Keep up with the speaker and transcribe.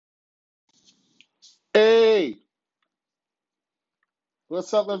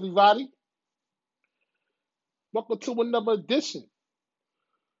What's up, everybody? Welcome to another edition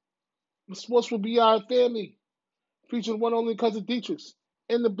of Sports for Beyond Family, featuring one only cousin Dietrich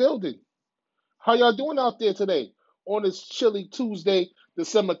in the building. How y'all doing out there today on this chilly Tuesday,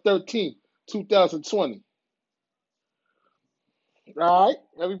 December 13th, 2020? All right,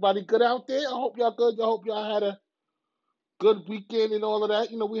 everybody good out there? I hope y'all good. I hope y'all had a good weekend and all of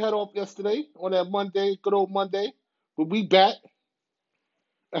that. You know, we had off yesterday on that Monday, good old Monday, but we back.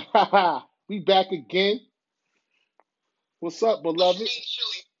 We back again. What's up, beloved?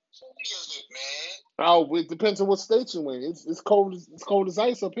 Oh, it depends on what state you're in. It's cold. It's cold as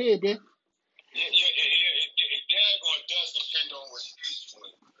ice up here, man.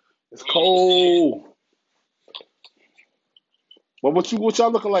 It's cold. But what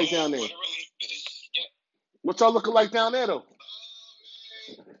y'all looking like down there? What y'all looking like down there though?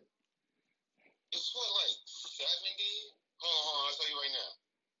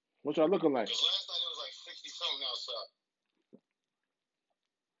 What y'all looking like?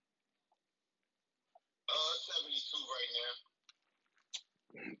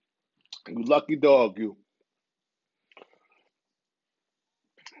 You lucky dog, you.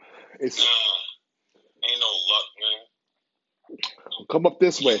 It's Ain't no luck, man. come up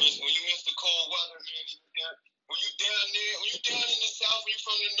this way. When you miss the cold weather, man, when you down there, when you down in the south, when you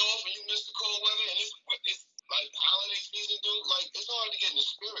from the north, and you miss the cold weather, and it's like holiday season, dude. Like it's hard to get in the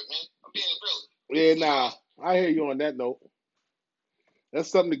spirit, man. I'm being real. Yeah, nah. I hear you on that note. That's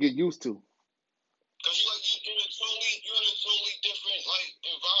something to get used to. Cause you're in a totally different like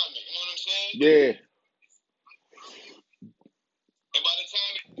environment. You know what I'm saying? Yeah. And by the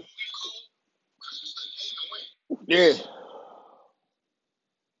time it get cold, it's like hey, no way. Yeah.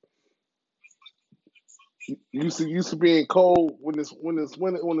 Used to being cold when it's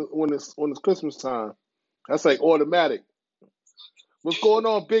Christmas time. That's like automatic. What's going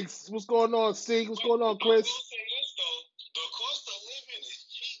on, Big? What's going on, C? What's going on, Chris? I will say this though, the cost of living is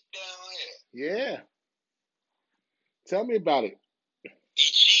cheap down here. Yeah. Tell me about it. He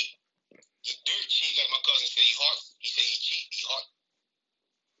cheap. He dirt cheap, like my cousin said. He hot. He said he cheap. He hot.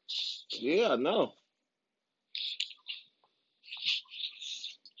 Yeah, I know.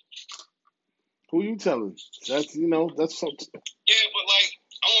 Who you telling? That's that's something. Yeah, but like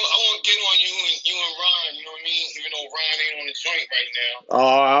I want to get on you and Ryan. You know what I mean? Even though Ryan ain't on the joint right now.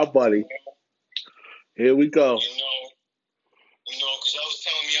 Oh, buddy. Here we go. Because I was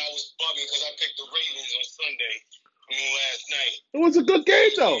telling me I was bugging because I picked the Ravens on Sunday. Last night. It was a good game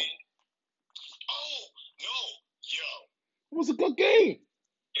though. Oh no, yo. It was a good game.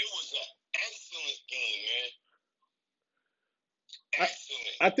 It was an excellent game, man.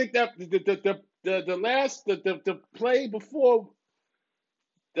 Excellent. I think that the last the play before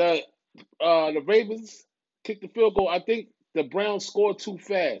the Ravens kicked the field goal, I think the Browns scored too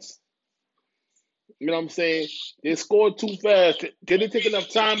fast. You know what I'm saying? They scored too fast. They didn't take enough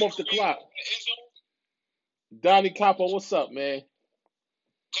time off the clock. Donnie Capo, what's up, man?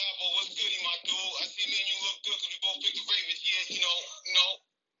 Capo, what's good, my dude? I see me and you look good because we both picked the Ravens.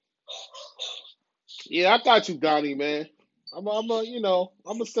 Yeah, Yeah, I got you, Donnie, man. I'm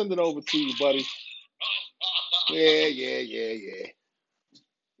gonna send it over to you, buddy. Yeah.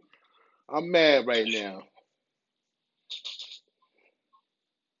 I'm mad right now.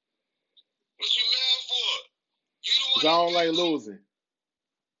 What you mad for? You the one 'Cause I don't like losing.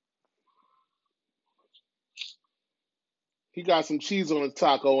 He got some cheese on his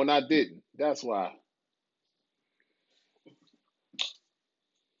taco and I didn't. That's why.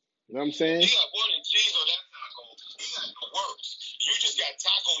 You know what I'm saying? He got more than cheese on that taco. He got the works. You just got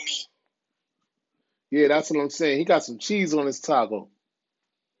taco meat. Yeah, that's what I'm saying. He got some cheese on his taco.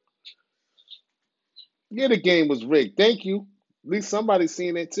 Yeah, the game was rigged. Thank you. At least somebody's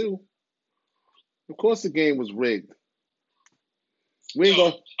seen it too. Of course the game was rigged. We ain't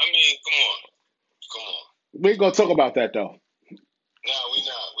gonna Come on. talk about that though. No, we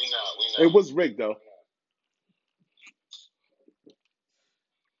not. It was rigged though.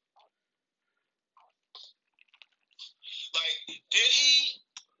 Like,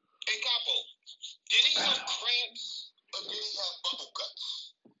 hey Capo, did he have cramps or did he have bubble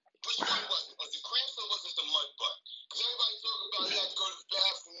guts? Which one was it? Was it cramps or was it the mud butt? Because everybody talking about he had to go to the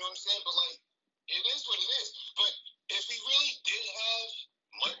bathroom, you know what I'm saying? But like, it is what it is. But if he really did have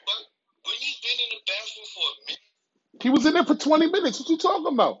mud butt, wouldn't he been in the bathroom for a minute? He was in there for 20 minutes. What you talking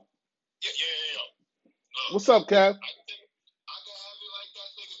about? Yeah. Look, what's up, Kev? I can have it like that,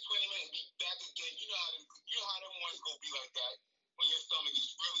 take 20 minutes and be back again. You know how them ones go be like that when your stomach is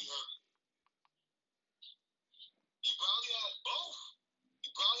really hurt. He probably had both. He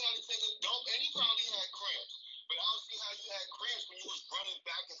probably had to take a dump and he probably had cramps. But I don't see how you had cramps when you was running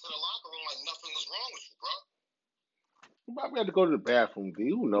back into the locker room like nothing was wrong with you, bro. You probably had to go to the bathroom, D.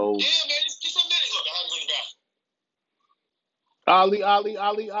 Who knows? Yeah, man, just a minute. Look, I had to go to the bathroom.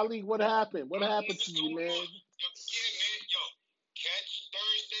 Ali, what happened? What happened to you, man? Yeah, man, yo, catch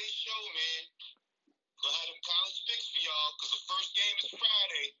Thursday show, man. Gonna have them college picks for y'all, because the first game is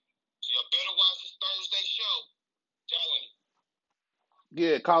Friday. So y'all better watch this Thursday show. Telling you.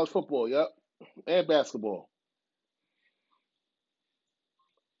 Yeah, college football, yep. And basketball.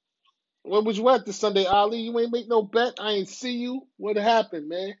 Where was you at this Sunday, Ali? You ain't make no bet. I ain't see you. What happened,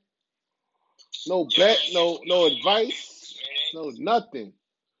 man? No bet, no advice, no nothing.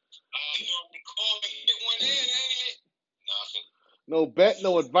 No bet,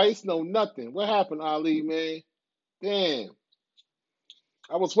 no advice, no nothing. What happened, Ali, man? Damn.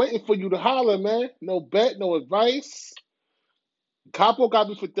 I was waiting for you to holler, man. No bet, no advice. Capo got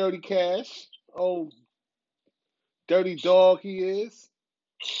me for 30 cash. Oh, dirty dog he is.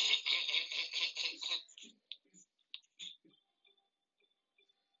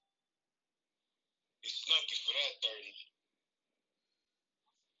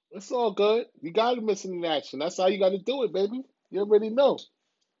 It's all good. You got to miss in action. That's how you got to do it, baby. You already know.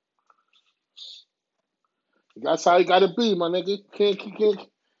 That's how you got to be, my nigga.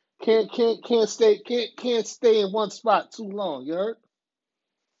 Can't stay in one spot too long. You heard?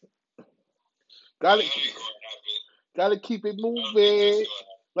 Gotta keep it moving.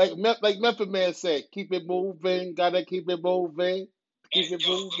 Like Method Man said, keep it moving. Gotta keep it moving. Keep it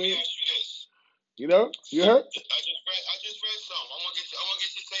moving. You know? You heard? I just read something. I'm gonna get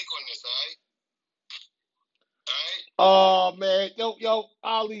your take on this, Oh alright? man, yo,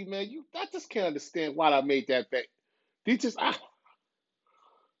 Ali, man, I just can't understand why I made that bet.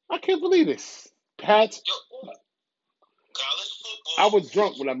 I can't believe this. Pat, College football. I was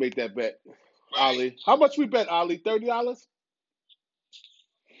drunk when I made that bet. Right. Ali, how much we bet, Ali? $30?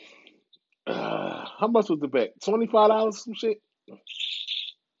 How much was the bet? $25? Some shit.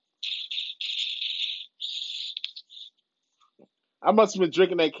 I must have been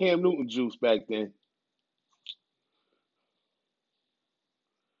drinking that Cam Newton juice back then.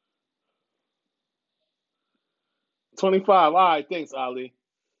 $25. All right, thanks, Ali.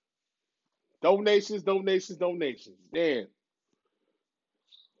 Donations. Damn. Yo,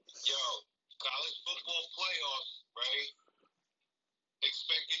 college football playoffs, right?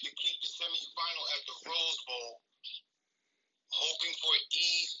 Expected to keep the semifinal at the Rose Bowl, hoping for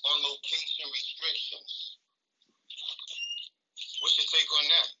ease on location restrictions. What's your take on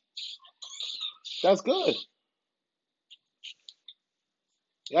that? That's good.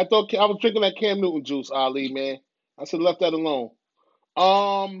 I thought I was drinking that Cam Newton juice, Ali, man. I should have left that alone.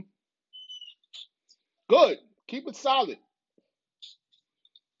 Good. Keep it solid.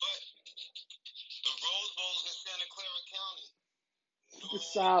 But the Rose Bowl is in Santa Clara County. Keep it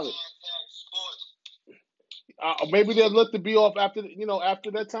solid. Maybe they'll look to be off after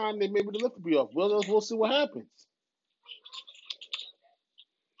that time. Maybe they'll look to be off. We'll see what happens.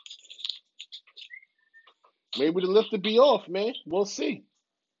 Maybe the lift to be off, man. We'll see.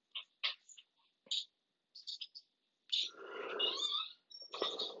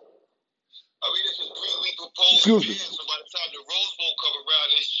 I mean, it's a 3-week proposed ban, so by the time the Rose Bowl come around,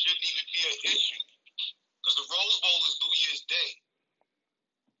 it shouldn't even be an issue. Because the Rose Bowl is New Year's Day.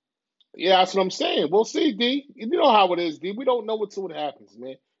 Yeah, that's what I'm saying. We'll see, D. You know how it is, D. We don't know until it happens,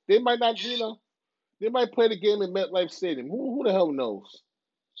 man. They might not, they might play the game in MetLife Stadium. Who the hell knows?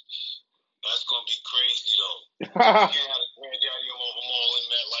 That's gonna be crazy, though. You can't have a granddaddy over them all in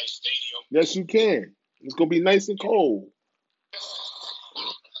MetLife Stadium. Yes, you can. It's gonna be nice and cold.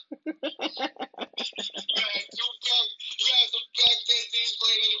 You got some back teams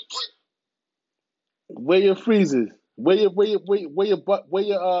playing in the brick. Where your freezers? Where your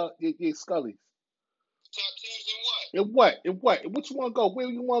Scullies? Top teams in what? In what? What you want to go? Where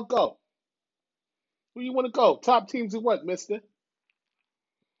you want to go? Where you want to go? Top teams in what, mister?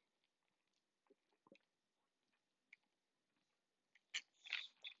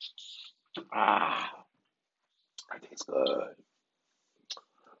 I think it's good.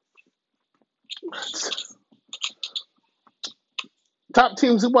 Top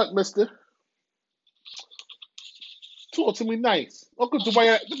teams in what, mister? Talk to me nice. Look at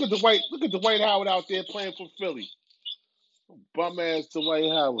Dwight Howard out there playing for Philly. Bum ass Dwight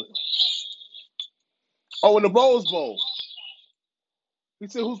Howard. Oh, in the Rose Bowl. He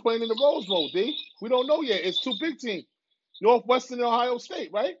said who's playing in the Rose Bowl, D? We don't know yet. It's two big teams. Northwestern and Ohio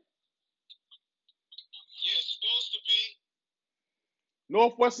State, right? Yeah, it's supposed to be.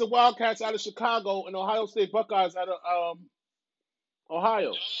 Northwestern Wildcats out of Chicago and Ohio State Buckeyes out of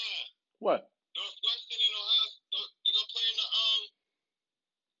Ohio. What? Northwestern and Ohio.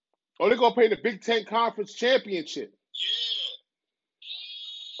 Oh, they're gonna play the Big Ten Conference Championship. Yeah.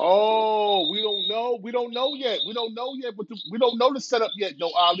 Oh, we don't know. We don't know yet. We don't know yet, but we don't know the setup yet,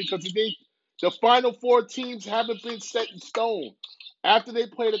 though, Ali, because the final four teams haven't been set in stone. After they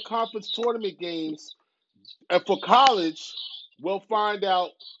play the conference tournament games, and for college, we'll find out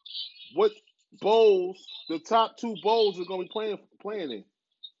what bowls the top two bowls are going to be playing in.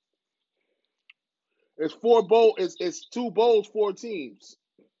 It's four bowl. It's two bowls, four teams,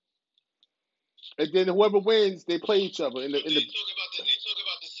 and then whoever wins, they play each other in the. They talk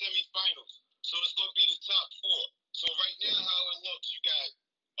about the semifinals, so it's going to be the top four. So right now, how it looks, you got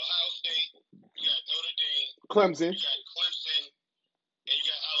Ohio State, you got Notre Dame, Clemson. you got Clemson, and you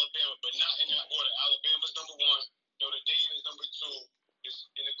got Alabama, but not in that order. Alabama's number one, Notre Dame is number two. It's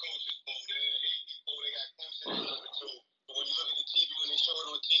in the coaches poll. Then in the AP poll, they got Clemson as number two. But when you look at the TV, when they show it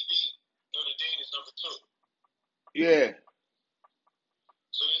on TV, Notre Dame is number two. Yeah.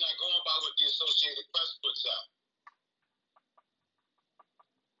 So they're not going by what the Associated Press puts out.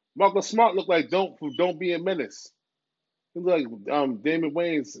 Marcus Smart looked like don't be a menace. He looked like Damon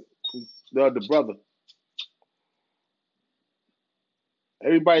Wayans, the brother.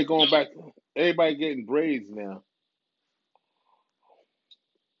 Everybody going back. Everybody getting braids now.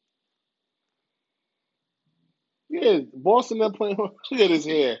 Yeah, Boston them playing. Look at his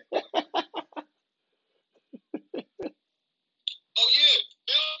hair. Oh yeah,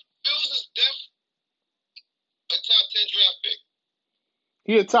 Bills is definitely a top 10 draft pick.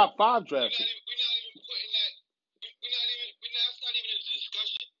 He a top 5 draft pick. We're not even putting that. That's not even a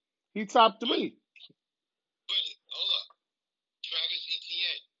discussion. He top 3. But hold up, Travis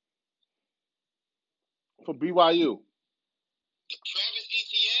Etienne For BYU. Travis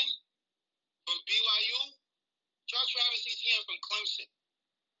Etienne from BYU. Try Travis Etienne from Clemson.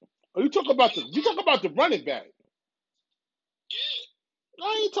 Oh, you talk about the running back. Yeah. I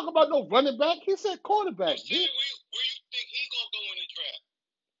ain't talking about no running back. He said quarterback. Where you think he gonna go in the draft?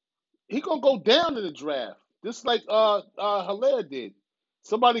 He gonna go down in the draft, just like Hilaire did.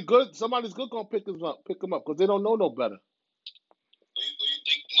 Somebody's good gonna pick him up because they don't know no better. Where you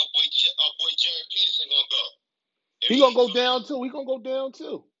think my boy Jared Peterson gonna go? He gonna go down too. He gonna go down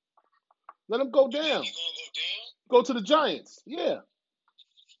too. Let him go down. He gonna go down? Go to the Giants. Yeah.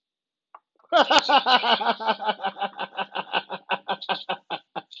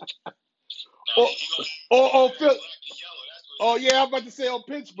 Phil. Oh yeah, I'm about to say on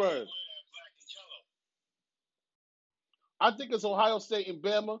Pittsburgh. I think it's Ohio State and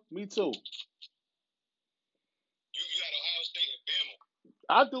Bama. Me too. You got Ohio State and Bama.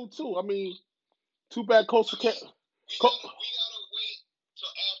 I do too. I mean, too bad Coastal We gotta wait till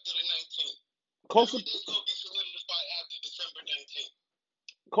after the 19th. Everything's gonna be solidified after December 19th.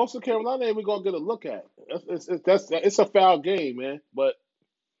 Coastal Carolina ain't we gonna get a look at. It's a foul game, man. But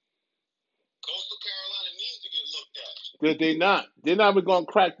Coastal Carolina needs to get looked at. They're not. They're not even gonna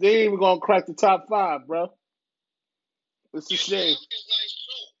crack. They ain't even gonna crack the top 5, bro. It's a shame. Nebraska's nice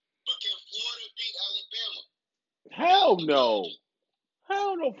too, but can Florida beat Alabama? Hell no.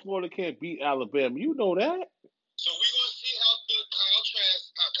 Hell no. Florida can't beat Alabama. You know that. So we're gonna see how good Kyle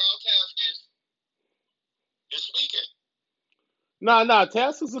Trask is this weekend. Nah.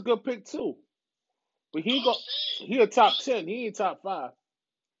 Trask is a good pick too. But he a top 10. He ain't top 5.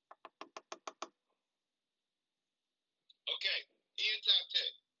 Okay, he in top 10.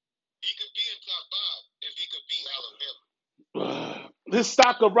 He could be in top 5 if he could beat Alabama. His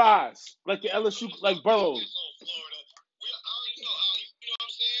stock will rise like the LSU, like Burrows. Florida. I already know. You know what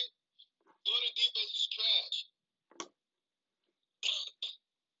I'm saying? Florida defense is trash.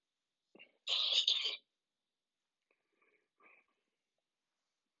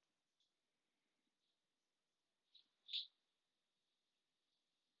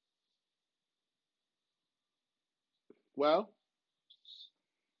 Well,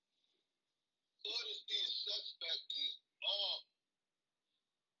 Florida's being suspect in all.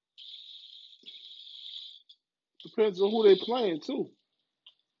 depends on who they playing too.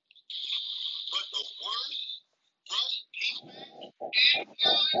 But the worst rush defense in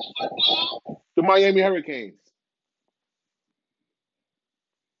college football? The Miami Hurricanes.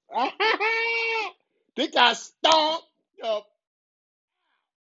 They got stomped up.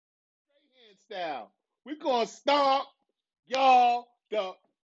 Hand style. We gonna stomp y'all the 544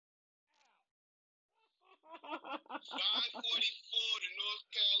 to North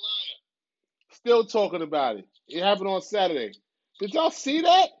Carolina. Still talking about it. It happened on Saturday. Did y'all see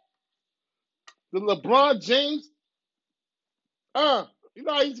that? The LeBron James. You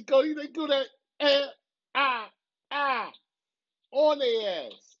know how he used to go. They do that. On their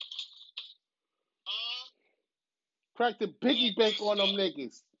ass. Crack the piggy bank on them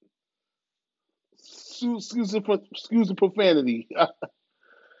niggas. excuse the profanity.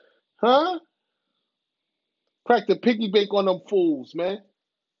 Huh? Crack the piggy bank on them fools, man. Yeah,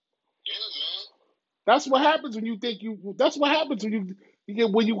 man. That's what happens when you think you. That's what happens you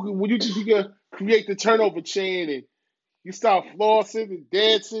get when you think you can create the turnover chain and you start flossing and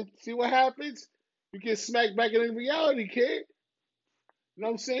dancing. See what happens? You get smacked back in reality, kid. You know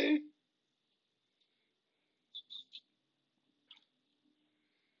what I'm saying?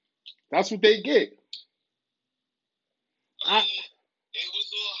 That's what they get. I I mean, they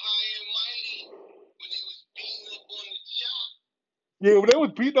was all high and mighty when they was beating up on the chop. Yeah, when they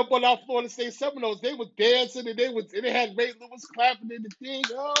was beating up on our Florida State Seminoles, they was dancing and they had Ray Lewis clapping in the thing.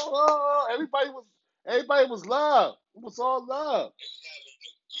 Everybody was love. It was all love. They was having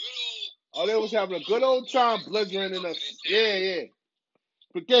a good old Oh, they was having a good old time blizzarding in us. Yeah, yeah.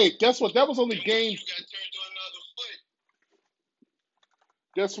 But Gabe, guess what? That was only Then game. you got turned on the other foot.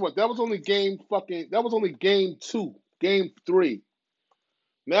 Guess what? That was only game fucking. That was only game 2, game 3.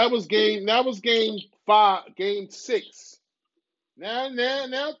 Now was game. Now was game 5, game 6. Now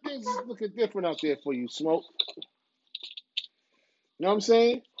things is looking different out there for you, Smoke. You know what I'm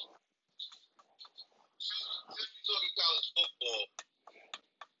saying? Since we talking college football,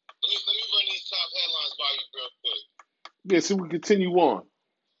 let me run these top headlines by you real quick. Yeah, so we continue on.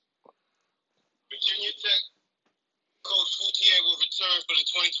 Virginia Tech coach Foutier will return for the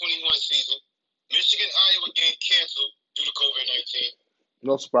 2021 season. Michigan Iowa game canceled due to COVID-19.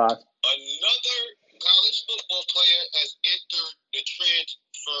 No surprise. Another college football player has entered the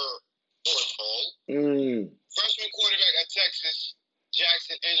transfer portal. Freshman quarterback at Texas,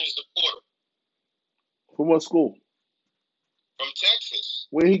 Jackson, enters the portal. From what school? From Texas.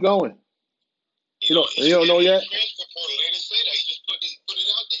 Where he going? You don't know yet? Transfer portal. They didn't say that. He just put it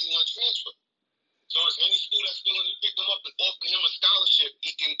out there. He want to transfer. So if any school that's willing to pick him up and offer him a scholarship,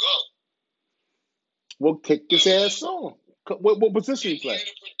 he can go. Well, kick his ass on. What position he play?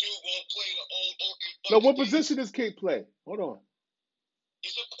 Purdue won't play the old Orchid No, what position does kid play? Hold on.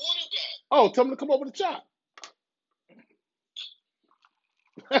 He's a quarterback. Oh, tell him to come over to chop.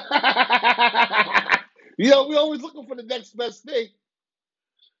 We always looking for the next best thing.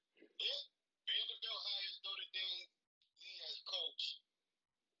 Yeah. Vanderbilt hires Notre Dame as coach.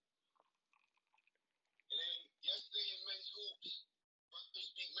 And then yesterday in men's hoops,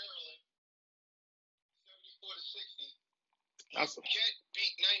 Rutgers beat Maryland 74-60. Marquette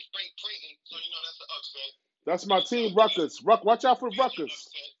beat 9th ranked Creighton, so you know that's an upset. That's my team, Rutgers. Watch out for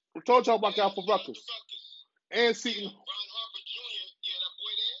Rutgers. I told y'all watch out for Rutgers. And Seton. Ron Harper Jr., yeah, that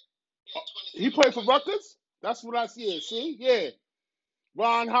boy there. He played for Rutgers? That's what I see. See? Yeah.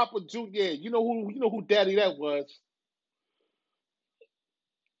 Ron Harper Jr. Yeah. You know who daddy that was.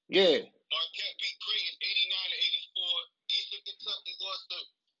 Yeah. Marquette beat Creighton 89-84. Eastern Kentucky lost to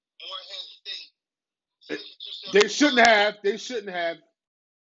Morehead State. They shouldn't have. They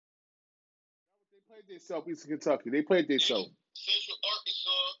played themselves, Eastern Kentucky. They played themselves. Central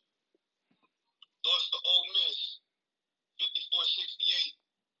Arkansas lost to Ole Miss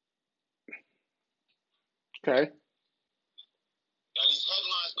 54-68. Okay. Now these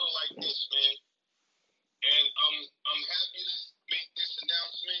headlines go like this, man. And I'm happy to make this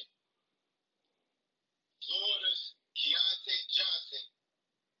announcement. Florida's Keontae Johnson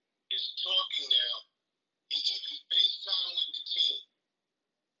is talking now. He even FaceTime with the team.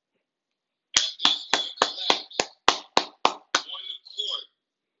 After this man collapsed on the court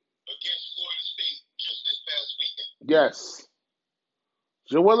against Florida State just this past weekend. Yes.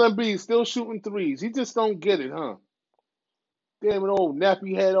 Joel Embiid still shooting threes. He just don't get it, huh? Damn, an old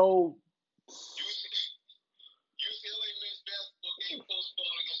nappy head, old. UCLA men's basketball game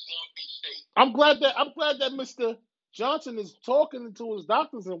postponed against Long Beach State. I'm glad that Mr. Johnson is talking to his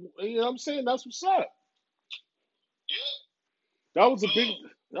doctors, and you know what I'm saying, that's what's up. Yeah. That was a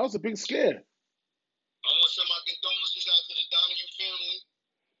big scare. I want to send my condolences out to the Donahue family.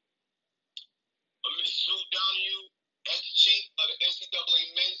 Miss Sue Donahue, ex-chief of the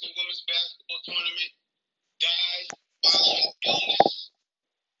NCAA men's and women's basketball tournament, died following illness.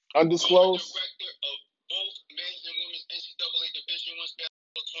 Undisclosed. The director of both men's and women's NCAA Division I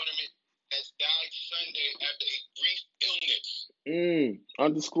basketball tournament has died Sunday after a brief illness.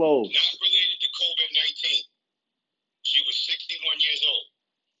 Undisclosed. Not related to COVID-19. She was 61 years old.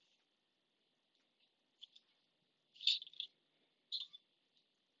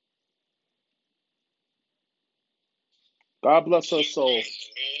 God bless her soul. Man.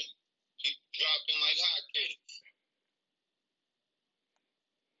 She's dropping like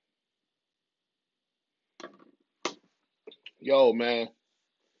hotcakes. Yo, man.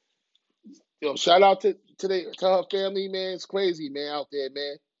 Yo, shout out to her family, man. It's crazy, man, out there,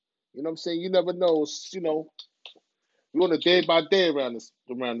 man. You know what I'm saying? You never know. It's, we're on a day by day around this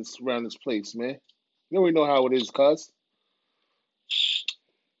place, man. You already know how it is, cuz.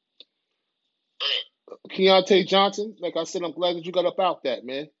 Keontae Johnson, like I said, I'm glad that you got up out that,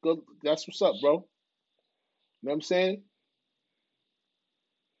 man. Good, that's what's up, bro. You know what I'm saying?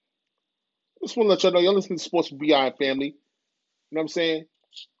 Just want to let y'all know you're listening to Sports with BI family. You know what I'm saying?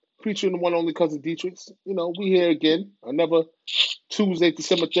 Featuring the one only cousin Dietrichs. We here again. Another Tuesday,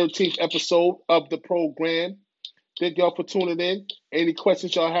 December 13th episode of the program. Thank y'all for tuning in. Any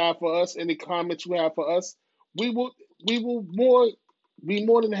questions y'all have for us, any comments you have for us, we will be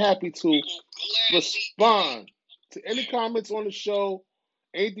more than happy to respond to any comments on the show.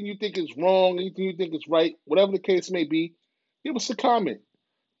 Anything you think is wrong, anything you think is right, whatever the case may be, give us a comment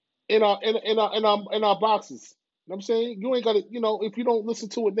in our boxes. You know what I'm saying? You ain't got to, if you don't listen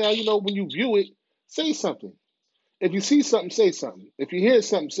to it now, when you view it, say something. If you see something, say something. If you hear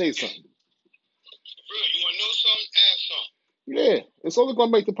something, say something. Bro, you want to know something? Ask something. Yeah, it's only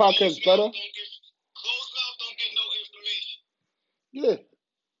gonna make the podcast better. Closed mouth don't get no information. Yeah,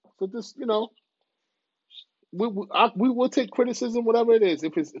 so just we will take criticism, whatever it is.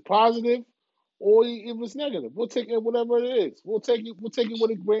 If it's positive or if it's negative, we'll take it, whatever it is. We'll take it with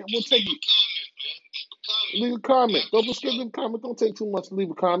a grant. We'll take it. Leave a comment. Don't just leave a comment. Don't take too much to leave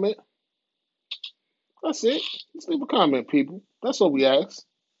a comment. That's it. Just leave a comment, people. That's all we ask.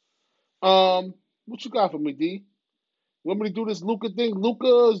 What you got for me, D? Want me to do this Luka thing?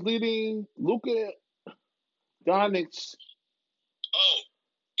 Luka is leading. Luka Doncic. Oh,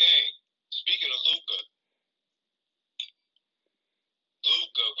 dang. Speaking of Luka,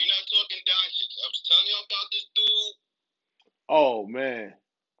 we're not talking Doncic. I was telling you about this dude. Oh, man.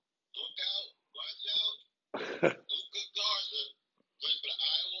 Look out. Watch out. Luka Garza plays for the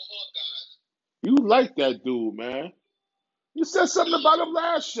Iowa Hawkeyes. You like that dude, man. You said something about him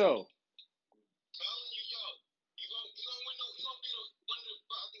last show. Telling you, yo, he's gonna win. He's gonna be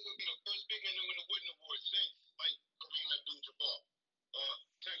I think he'll be the first big man to win the Wooden Award since like Kareem Abdul-Jabbar.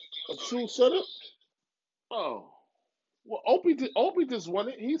 Technically, A true setter? Oh. Well, Opie just won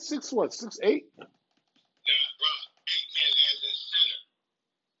it. He's 6'8"? 6'8"? Nah, bro. Big man as in center.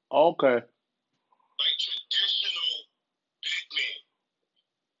 Okay. Like traditional big man.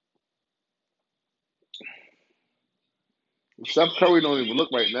 Steph Curry don't even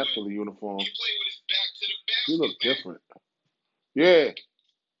look right in that Philly uniform. He played with his back to the basket. He look different. Yeah.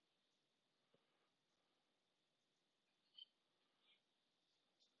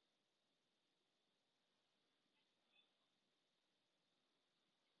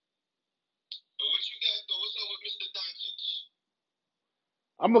 But what you got though? What's up with Mr. Doncic?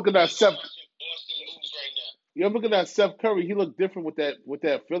 I'm looking at Steph. Boston lose right now. Yeah, I'm looking at Steph Curry. He looked different with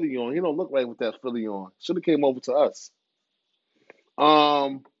that Philly on. He don't look right with that Philly on. Should have came over to us.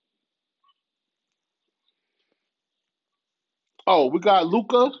 Oh, we got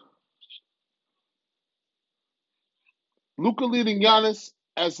Luka. Luka leading Giannis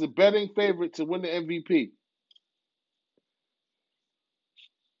as the betting favorite to win the MVP.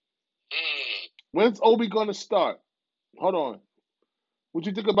 When's Obi gonna start? Hold on. What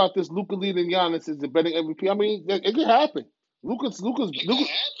you think about this? Luka leading Giannis as the betting MVP. I mean, it can happen. Luka's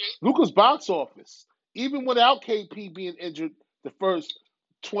box office, even without KP being injured, the first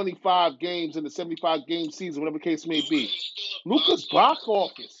 25 games in the 75 game season, whatever the case may be. Luka's box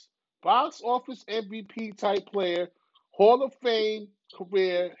office MVP type player, Hall of Fame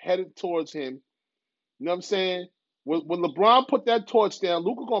career headed towards him. You know what I'm saying? When LeBron put that torch down,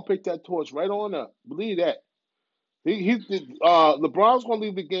 Luka gonna pick that torch right on up. Believe that. LeBron's gonna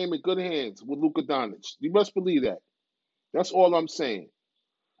leave the game in good hands with Luka Doncic. You must believe that. That's all I'm saying.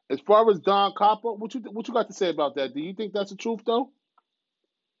 As far as Don Copper, what you got to say about that? Do you think that's the truth though?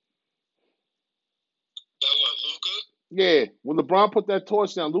 That what, Luka? Yeah. When LeBron put that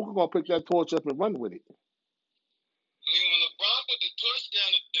torch down, Luka gonna pick that torch up and run with it. I mean, when LeBron put the torch down,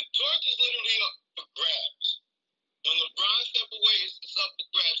 the torch is literally up for grabs. When LeBron step away, it's up for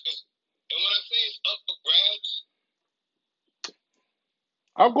grabs. And when I say it's up for grabs,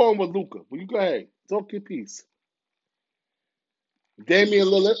 I'm going with Luka. But you go ahead. Talk your piece. Damian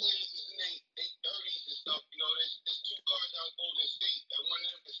Lillard. They 30s and stuff. There's two guards out Golden State that one of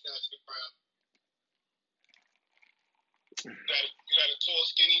them can snatch the crown. You got a tall,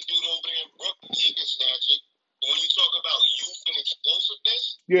 skinny dude over there in Brooklyn. He can snatch it. But when you talk about youth and explosiveness,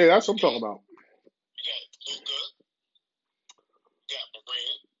 yeah, that's what I'm talking about. You got Luka. You got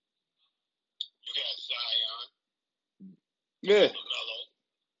Morant. You got Zion. Yeah. LaMelo.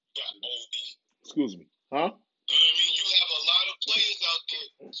 You got Obi. Excuse me. Huh? You know what I mean? You have a lot of players out there.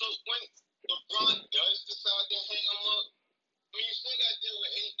 So when LeBron does decide to hang him up, when you still got to deal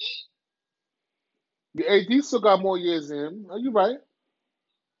with AD. AD still got more years in him. Are you right?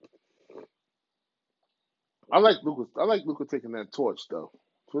 I like Luka. I like Luka taking that torch though.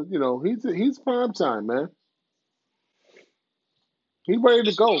 So, he's prime time, man. He's ready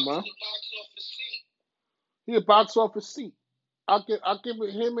to go, man. He a box office seat. I'll give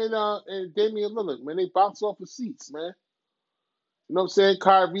it him and Damian Lillard, man. They box office seats, man. You know what I'm saying?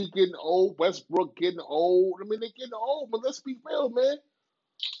 Kyrie getting old, Westbrook getting old. I mean, they getting old, but let's be real, man.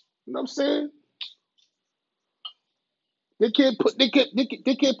 You know what I'm saying? They can't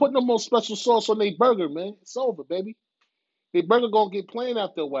put no more special sauce on their burger, man. It's over, baby. Their burger gonna get plain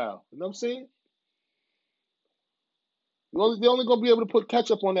after a while. You know what I'm saying? They only gonna be able to put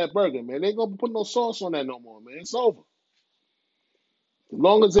ketchup on that burger, man. They ain't gonna put no sauce on that no more, man. It's over. As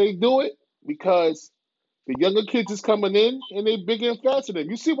long as they do it, because the younger kids is coming in and they bigger and faster than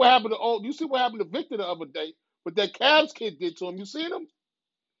them. You see what happened to Victor the other day? What that Cavs kid did to him. You seen him?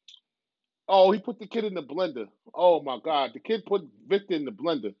 Oh, he put the kid in the blender. Oh my God, the kid put Victor in the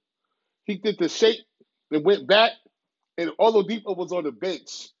blender. He did the shake, then went back, and Oladipo was on the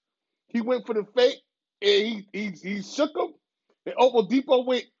bench. He went for the fake, and he shook him, and Oladipo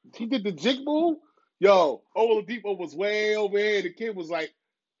went. He did the jig move. Yo, Oladipo was way over here. The kid was like,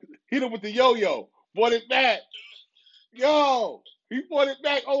 hit him with the yo-yo, brought it back. Yo, he brought it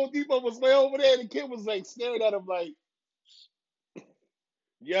back. Oladipo was way over there. The kid was like staring at him like,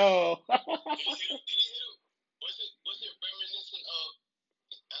 yo. Was it reminiscent of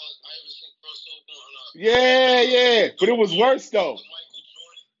Allen Iverson crossover on Yeah. But it was worse though. Michael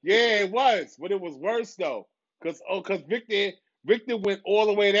Jordan? Yeah, it was. But it was worse though. Cause Victor went all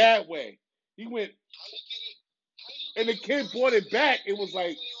the way that way. He went How you get it? and the kid brought it back. It was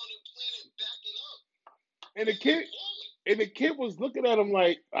like and the kid was looking at him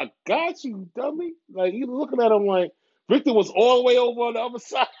like, I got you, dummy. Like he looking at him like Victor was all the way over on the other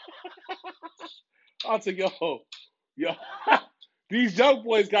side. I said, yo, these young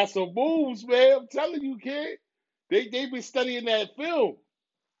boys got some moves, man. I'm telling you, kid. They been studying that film.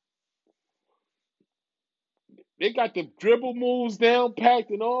 They got the dribble moves down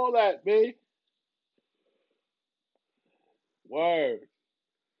packed and all that, man. Word.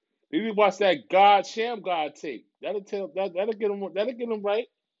 They need to watch that Sham God tape. That'll get them right.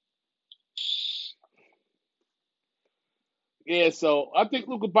 Yeah, so I think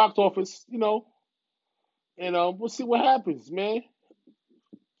Luka box office, and we'll see what happens, man.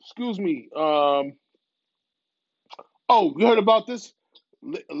 Excuse me. Oh, you heard about this?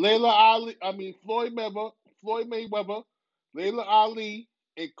 Layla Ali, I mean Floyd Mayweather, Layla Ali,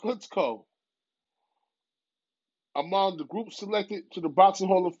 and Klitschko among the group selected to the Boxing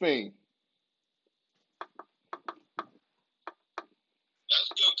Hall of Fame. That's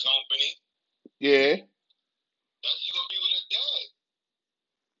good company. Yeah. That's gonna be with her dad.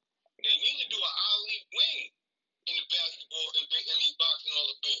 They need to do an Ali wing in the basketball in the Boxing Hall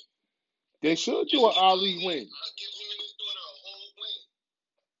of Fame. They should do an Ali wing. Give him and his daughter a whole wing.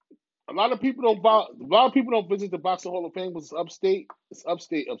 A lot of people don't visit the Boxing Hall of Fame because it's upstate. It's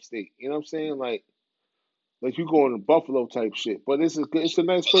upstate. You know what I'm saying? Like you going to Buffalo type shit. But it's a nice place. A lot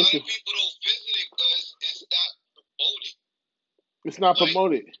of people don't visit it because it's not promoted. It's not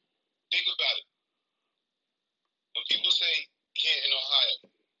promoted. Think about it. When people say Canton, Ohio,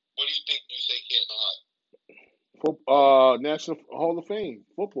 what do you think when you say Canton, Ohio? National Hall of Fame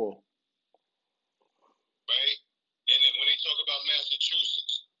football. Right? And then when they talk about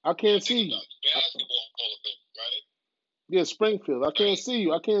Massachusetts, I can't see you. Basketball Hall of Fame, right? Yeah, Springfield. I can't see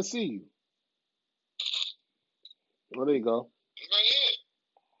you. Oh, there you go. Right here.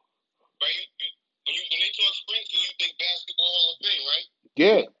 Right? When they talk Springfield, you think Basketball Hall of Fame, right?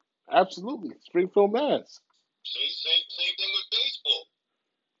 Yeah, absolutely. Springfield, Mass. Same thing with baseball.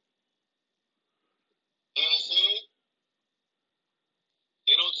 You know what I'm saying?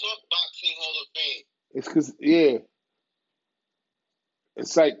 They don't talk Boxing Hall of Fame. It's because, yeah.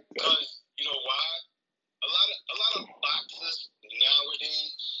 It's like. Because, you know why? A lot of boxers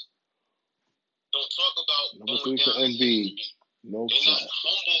nowadays don't talk about going down to Embiid. No, they're not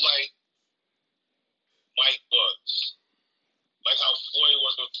humble like Mike was. Like how Floyd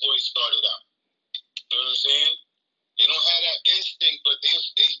was when Floyd started out. You know what I'm saying? They don't have that instinct, but they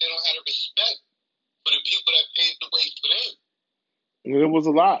don't have the respect for the people that paved the way for them. It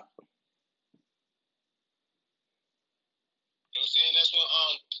was a lot. You know what I'm saying? That's when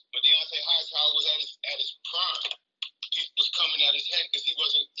Deontay Hightower was at his prime. He was coming at his head because he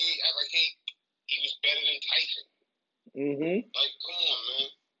act like he was better than Tyson. Mm-hmm. Like, come on, man.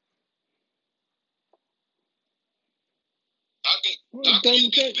 I think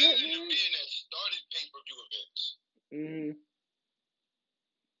he's better than the man that started pay-per-view events. Mm-hmm.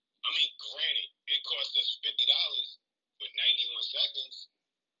 I mean, granted, it cost seconds.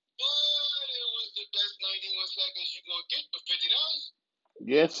 But it was the best 91 seconds you're going to get for $50.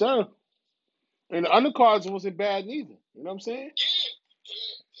 Yes, sir. And the undercards wasn't bad neither. You know what I'm saying? Yeah.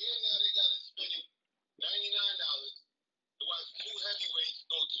 Here now they got to spend $99 to watch two heavyweights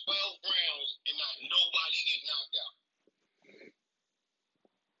go 12 rounds and not nobody get knocked out.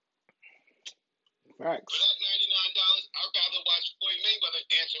 Facts. For that $99, I'd rather watch Floyd Mayweather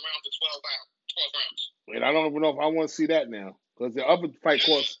dance around for 12 rounds. And I don't even know if I want to see that now. Because the other fight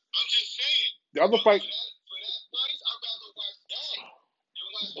cost. I'm just saying. The other fight. For that price, I'd rather watch that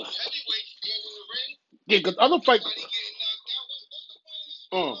than watch two heavyweights stand in the ring. Yeah, because other fight. Nobody getting knocked out. What's the point of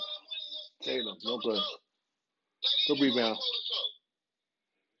spending all that money? Taylor, no good. Not Good even rebound. toe-to-toe.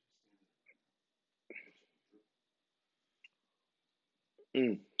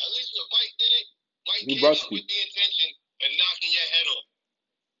 At least what Mike did it. Mike He came rusty. up with the intention of knocking your head off.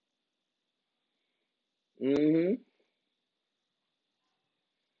 Mm-hmm.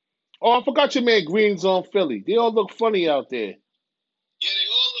 Oh, I forgot your man Green's on Philly. They all look funny out there. Yeah, they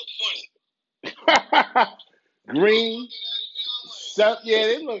all look funny. Green, I'm looking at it now, like, Seth, yeah,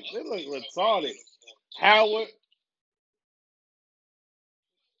 they look retarded. Howard,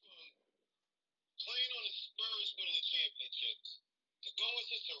 playing on the Spurs winning the championships, to go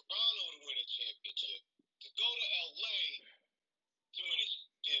into Toronto to win a championship, to go to LA to win a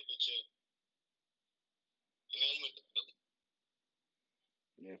championship, and then you went to Philly.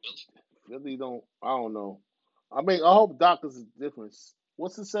 yeah, Philly don't. I don't know. I mean, I hope Doc is a difference.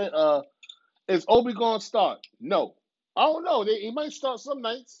 What's it say? Is Obi gonna start? No, I don't know. He might start some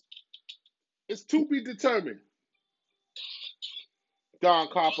nights. It's to be determined. Don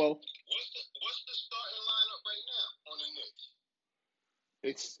Capo. What's the starting lineup right now on the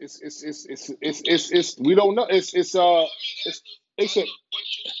Knicks? It's we don't know. It's After what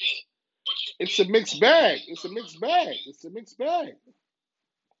you've seen, it's a mixed bag. It's a mixed bag. It's a mixed bag.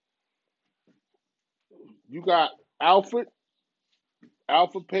 You got Alfred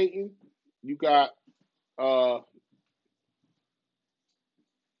Payton. You got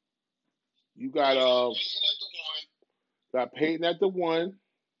Payton at the one.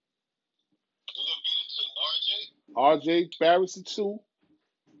 Who's gonna be the two? RJ Barrett's the two. All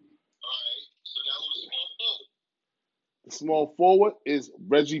right. So now who's the small forward? The small forward is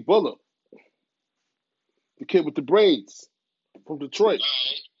Reggie Bullock, the kid with the braids from Detroit. All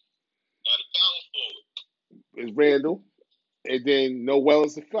right. Now the power forward. Is Randall, and then Noel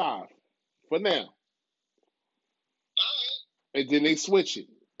is the 5 for now. All right. And then they switch it,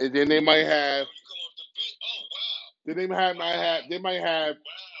 and then they might have. You come off the bench. Oh wow. Then they might have.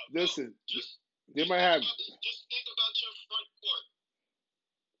 Wow. Listen, Just they might have. Just think about your front court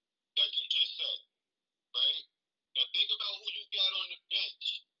that you just said, right? Now think about who you got on the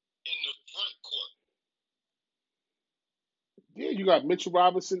bench in the front court. Yeah, you got Mitchell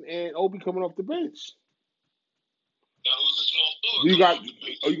Robinson and Obi coming off the bench. Now who's the small forward?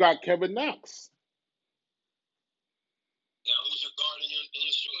 You got Kevin Knox. Now who's your guard and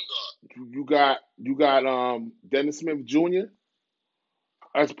your shooting guard? You got Dennis Smith Jr.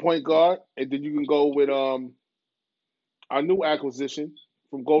 as point guard, and then you can go with our new acquisition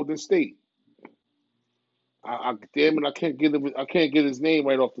from Golden State. Damn it, I can't get his name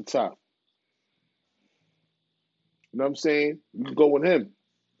right off the top. You know what I'm saying? You can go with him.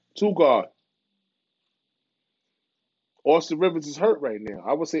 2 guard. Austin Rivers is hurt right now.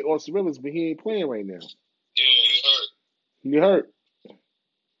 I would say Austin Rivers, but he ain't playing right now. Yeah, he's hurt. He hurt.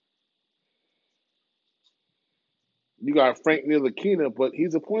 You got Frank Ntilikina, but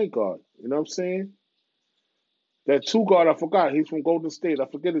he's a point guard. You know what I'm saying? That 2 guard, I forgot. He's from Golden State. I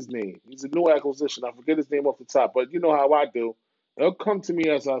forget his name. He's a new acquisition. I forget his name off the top. But you know how I do. It'll come to me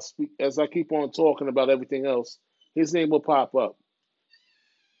as I speak, as I keep on talking about everything else. His name will pop up.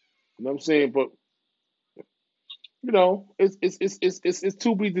 You know what I'm saying? But you know, it's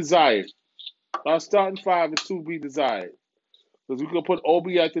to be desired. Our starting 5 is to be desired. Because we can put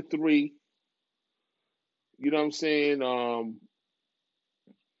Obi at the 3. You know what I'm saying? And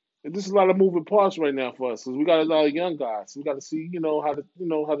there's a lot of moving parts right now for us because we got a lot of young guys. We got to see, how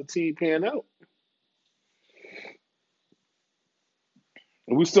the team pan out.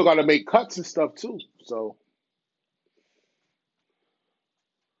 And we still got to make cuts and stuff too. So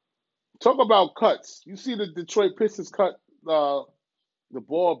talk about cuts. You see the Detroit Pistons cut the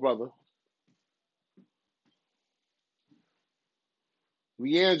Ball brother,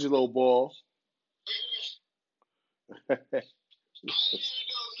 LiAngelo Ball. I didn't even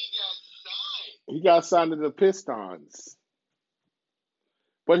know he got signed. He got signed to the Pistons.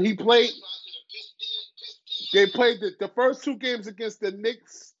 But he played. Signed to the Pistons. They played the first 2 games against the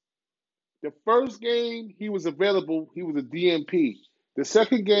Knicks. The first game he was available, he was a DNP. The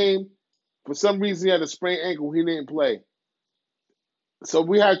second game, for some reason, he had a sprained ankle. He didn't play. So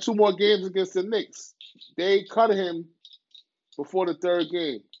we had two more games against the Knicks. They cut him before the third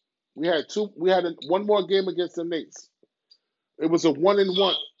game. We had two. We had one more game against the Knicks. It was a 1-1. Let me make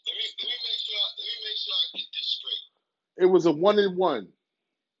sure I get this straight. It was a 1-1. Let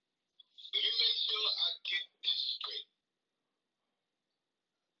me make sure I get this straight.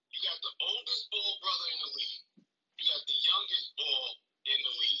 You got the oldest ball brother in the league. You got the youngest ball in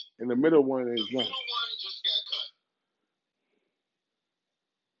the league. And the middle one The is middle not. one just got cut.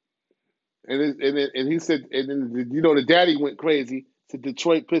 And he said, and then the daddy went crazy. Said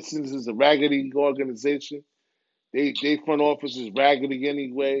Detroit Pistons is a raggedy organization. They front office is raggedy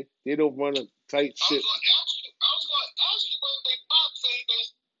anyway. They don't run a tight I ship. was going to ask you what they thought. Say that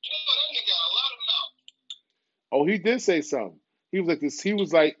nigga got a lot of mouth. Oh, he did say something. He was like this. He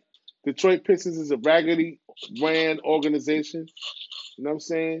was like, Detroit Pistons is a raggedy brand organization. You know what I'm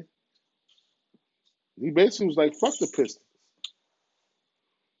saying? He basically was like, fuck the Pistons.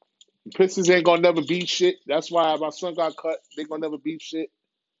 The Pistons ain't gonna never beat shit. That's why my son got cut. They gonna never beat shit.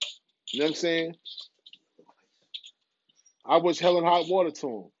 You know what I'm saying? I wish hell and hot water to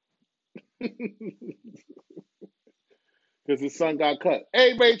him. Because his son got cut.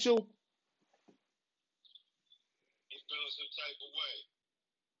 Hey, Rachel. He's feeling some type of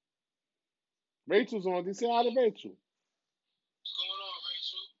way. Rachel's on. They say hi to Rachel. What's going on,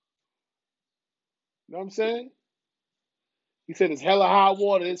 Rachel? You know what I'm saying? He said it's hella hot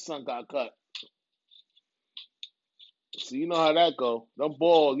water. His son got cut. So you know how that go. Them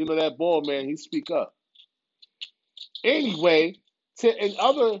ball, that ball man, he speak up. Anyway, in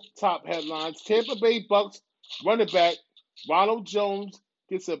other top headlines, Tampa Bay Bucks running back Ronald Jones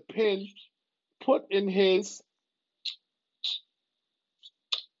gets a pin put in his,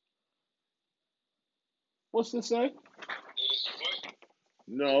 what's this say? In his foot.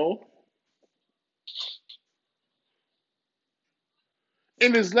 No.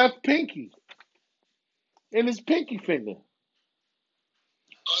 In his left pinky. In his pinky finger.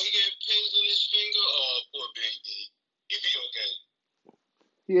 Oh, he getting pins in his finger? Oh, poor baby. He be okay.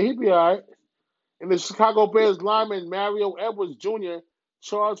 Yeah, he'd be all right. And the Chicago Bears lineman Mario Edwards Jr.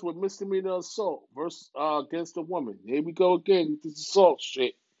 charged with misdemeanor assault against a woman. Here we go again with this assault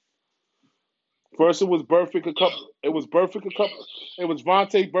shit. First, it was Burfict a couple. It was Burfict a couple. It was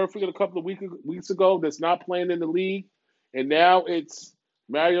Vontae Burfict a couple of weeks ago. That's not playing in the league, and now it's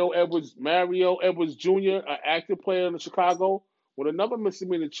Mario Edwards Jr., an active player in Chicago, with another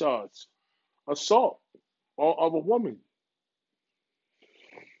misdemeanor charge, assault of a woman.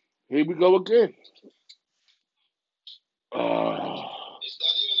 Here we go again. It's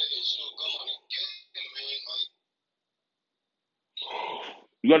not even an issue of going again, man. Like,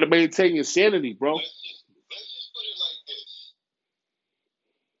 you got to maintain your sanity, bro. let's just put it like this.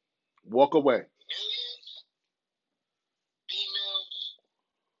 Walk away. Millions, females,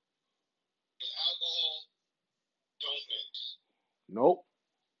 and alcohol don't mix. Nope.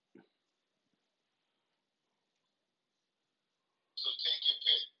 So take your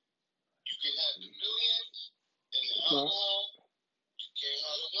pick. You can have the millions and the alcohol. You can't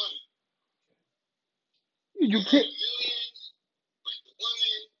have the women. You have can't. the millions with the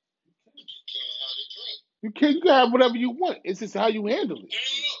women, but you can't have the drink. You can have whatever you want. It's just how you handle it. No.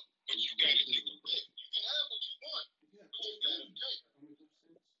 But you gotta take a pick. You can have what you want, but you gotta pick.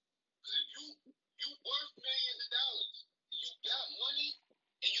 Because if you worth millions of dollars, you got money,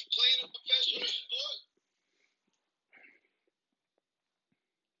 and you playing a professional sport,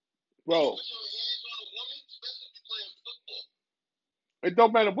 Bro, put your hands on a woman, especially if you're playing football. it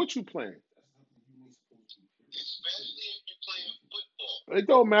don't matter what you playing. Especially if you're playing football. It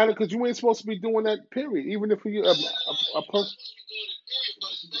don't matter because you ain't supposed to be doing that. Period. Even if you You're a not person. supposed to be doing it, period,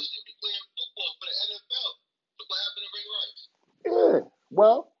 but especially if you're playing football for the NFL. Look what happened to Ray Rice. Yeah.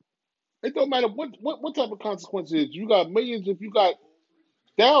 Well, it don't matter what type of consequences. You got millions. If you got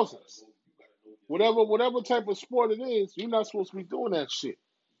thousands, whatever type of sport it is, you're not supposed to be doing that shit.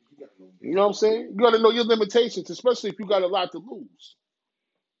 You know what I'm saying? You got to know your limitations, especially if you got a lot to lose.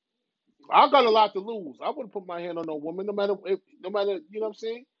 I got a lot to lose. I wouldn't put my hand on no woman, no matter, you know what I'm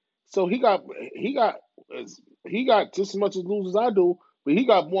saying. So he got just as much as lose as I do, but he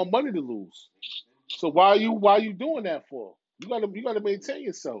got more money to lose. So why are you doing that for? You gotta maintain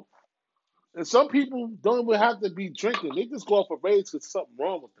yourself. And some people don't even have to be drinking; they just go off a rage because something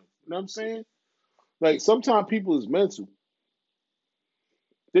wrong with them. You know what I'm saying? Like sometimes people is mental.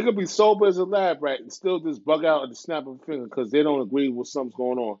 They could be sober as a lab rat and still just bug out at the snap of a finger because they don't agree with something's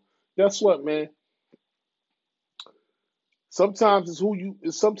going on. Guess what, man? Sometimes it's who you.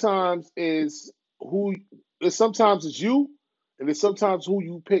 Sometimes is who. Sometimes it's you, and it's sometimes who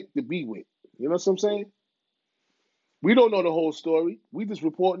you pick to be with. You know what I'm saying? We don't know the whole story. We just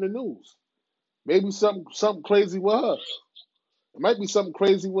reporting the news. Maybe something crazy with her. It might be something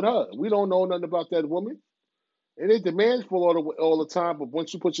crazy with her. We don't know nothing about that woman. It ain't the man's fault all the time, but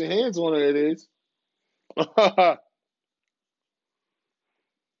once you put your hands on her, it is.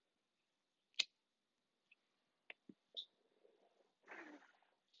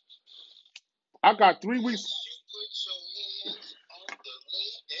 I got 3 weeks.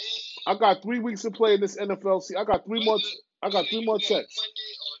 I got 3 weeks to play in this NFL season. I got three more. I got three more checks.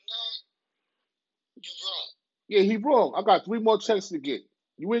 Yeah, he wrong. I got three more checks to get.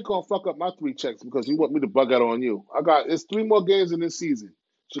 You ain't gonna fuck up my 3 checks because you want me to bug out on you. It's 3 more games in this season.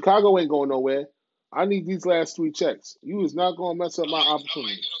 Chicago ain't going nowhere. I need these last 3 checks. You is not gonna mess up my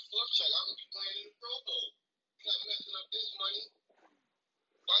opportunity.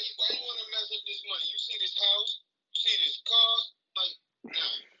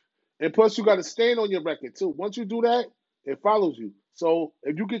 And plus, you got a stain on your record too. Once you do that, it follows you. So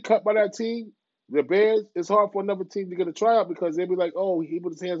if you get cut by that team, the Bears, it's hard for another team to get a tryout because they'll be like, "Oh, he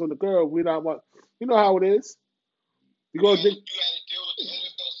put his hands on the girl. We not want." You know how it is. You go. You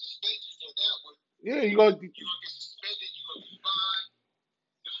yeah, you go.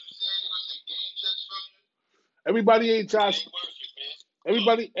 Everybody ain't Josh.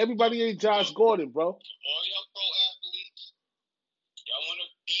 Everybody ain't Josh Gordon, bro.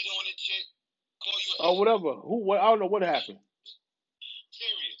 Or whatever. I don't know what happened.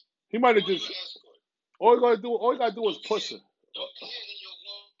 He might have just. All you gotta do is push her.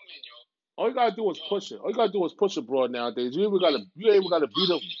 All you gotta do is push her. All you gotta do is push her, broad nowadays. You ain't even gotta beat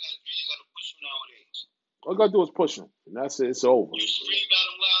him. All you gotta do is push him, and that's it. It's over. You scream at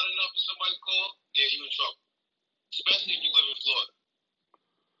him loud enough and somebody call, yeah, you in trouble. Especially if you live in Florida.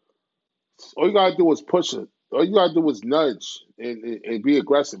 All you gotta do is push her. All you gotta do is nudge and be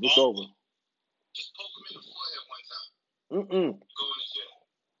aggressive. It's over. Just poke him in the forehead one time. Go in the jail.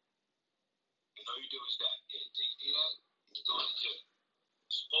 And all you do is that. Yeah, do you do that? You go in the jail.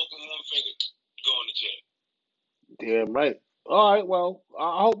 Just poke him one finger. Go in the jail. Damn right. All right, well,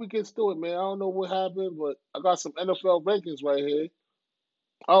 I hope we get through it, man. I don't know what happened, but I got some NFL rankings right here.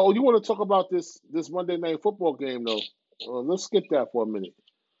 Oh, you want to talk about this Monday Night Football game though? Let's skip that for a minute.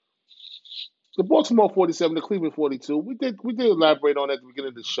 The Baltimore 47, the Cleveland 42. We did elaborate on that at the beginning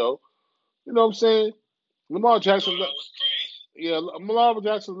of the show. You know what I'm saying? Lamar Jackson. Yeah, Lamar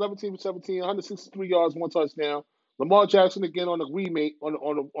Jackson 11 for 17, 163 yards, 1 touchdown. Lamar Jackson again on the remake on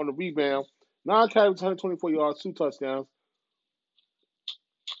the rebound, 9 carries, 124 yards, 2 touchdowns.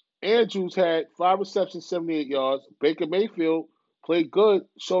 Andrews had 5 receptions, 78 yards. Baker Mayfield played good,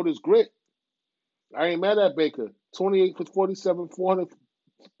 showed his grit. I ain't mad at Baker. 28 for 47,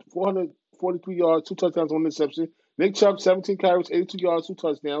 443 yards, 2 touchdowns, 1 interception. Nick Chubb, 17 carries, 82 yards, 2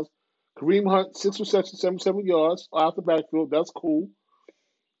 touchdowns. Kareem Hunt, 6 receptions, 77 yards off the backfield. That's cool.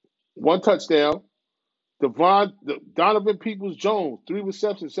 1 touchdown. Donovan Peoples-Jones, 3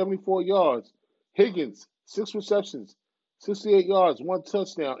 receptions, 74 yards. Higgins, 6 receptions, 68 yards, 1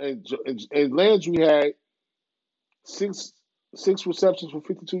 touchdown. And Landry had six receptions for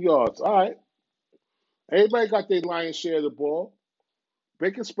 52 yards. All right. Everybody got their lion's share of the ball.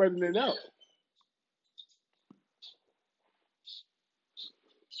 Baker spreading it out.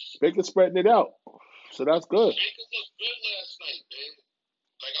 Baker spreading it out. So that's good. Baker looked good last night, man.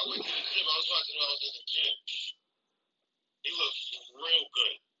 Like I went to the gym. I was watching when I was in the gym. He looked real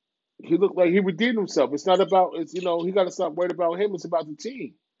good. He looked like he redeemed himself. It's not about he got to stop worried about him. It's about the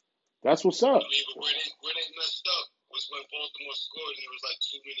team. That's what's up. Where they messed up was when Baltimore scored and there was like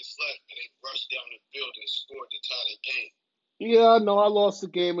 2 minutes left and they rushed down the field and scored to tie the game. Yeah, I know. I lost the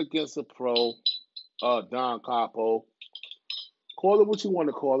game against a pro, Don Capo. Call it what you want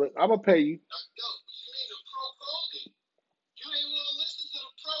to call it. I'm gonna pay you.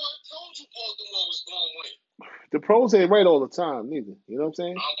 The pros ain't right all the time, neither. You know what I'm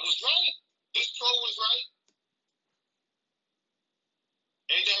saying? I was right. This pro was right.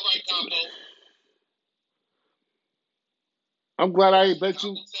 Ain't that right, Capo? I'm glad I ain't bet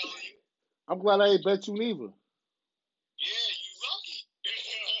you. I'm glad I ain't bet you neither. Yeah, you lucky.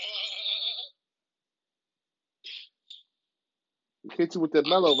 Hit you with that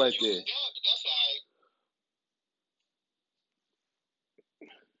mellow right there. Yeah, but that's all right.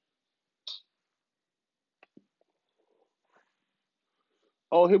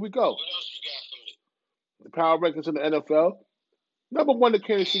 Oh, here we go. What else you got for me? The power rankings in the NFL. Number one, the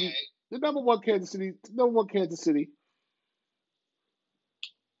Kansas City. The number one Kansas City.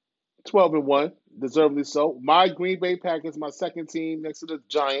 20 12-1, deservedly so. My Green Bay Packers, my second team next to the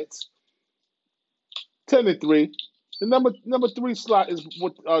Giants, 10-3. The number three slot is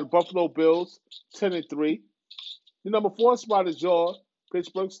with Buffalo Bills, 10-3. The number four spot is your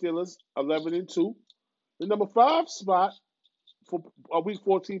Pittsburgh Steelers, 11-2. The number five spot for Week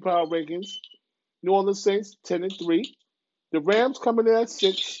 14 power rankings, New Orleans Saints, 10-3. The Rams coming in at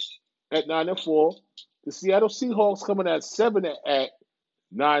 6 at 9-4. The Seattle Seahawks coming at 7 at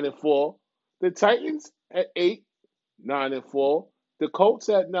 9-4. The Titans at 8, 9-4. The Colts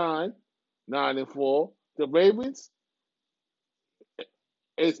at 9, 9-4. The Ravens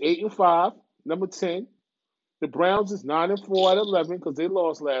is 8-5, number 10. The Browns is 9-4 at 11 because they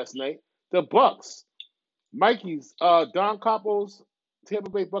lost last night. The Bucks, Mikey's, Don Capo's Tampa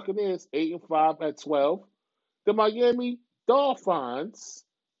Bay Buccaneers, 8-5 at 12. The Miami Dolphins,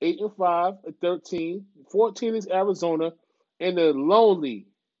 8-5 at 13. 14 is Arizona, and the lonely,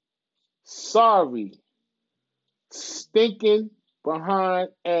 sorry, stinking behind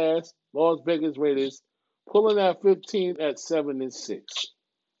ass Las Vegas Raiders, pulling at 15 at 7-6.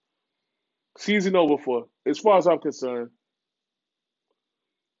 Season over for, as far as I'm concerned.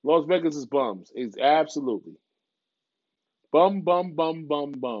 Las Vegas is bums. It's absolutely bum, bum, bum,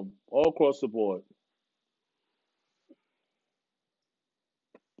 bum, bum, all across the board.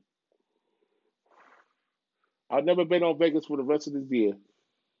 I'll never bet on Vegas for the rest of this year.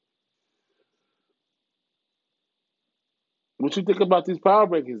 What you think about these power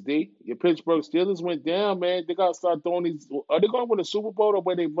rankings, D? Your Pittsburgh Steelers went down, man. They gotta start throwing these. Are they gonna win a Super Bowl or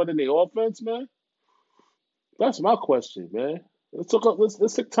where they running their offense, man? That's my question, man.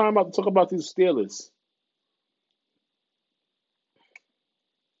 Let's take time out to talk about these Steelers.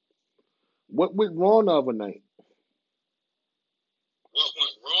 What went wrong the other night? What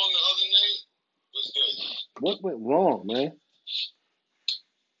went wrong the other night was this. What went wrong, man?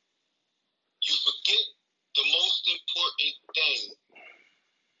 You forget the most important thing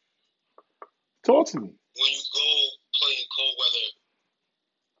Talk to me. when you go play in cold weather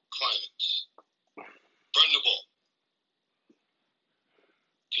climates. Run the ball.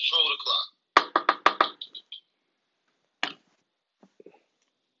 Control the clock.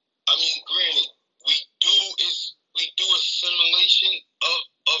 I mean, granted, we do a simulation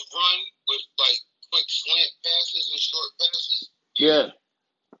of run with like quick slant passes and short passes. Yeah.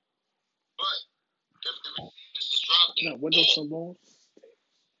 But if the receivers is dropping Now, the window ball, some balls.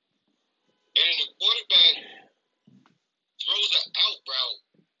 and then the quarterback throws an out route,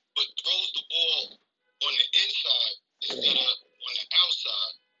 but throws the ball on the inside instead of on the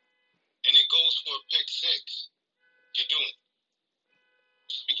outside, and it goes for a pick six, you're doing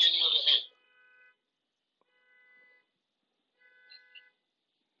it's the beginning of the end.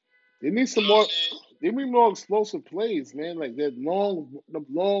 They need some You know more. what I'm saying? They need more explosive plays, man. Like that long. You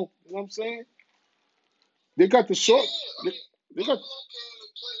know what I'm saying? They got the short. Yeah, I They, mean, they got. Buffalo came to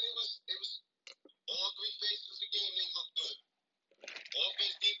play. It was all three phases of the game. They looked good.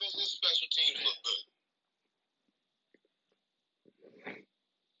 Offense, defense, and special teams look good.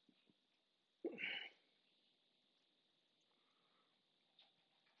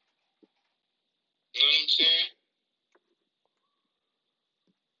 You know what I'm saying?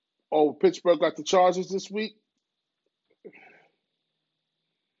 Oh, Pittsburgh got the Chargers this week.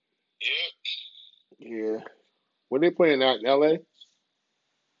 Yeah. Yeah. When they playing out in LA? I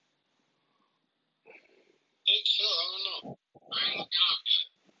think so. I don't know. I ain't looking up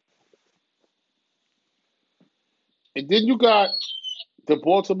yet. And then you got the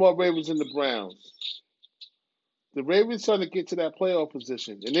Baltimore Ravens and the Browns. The Ravens trying to get to that playoff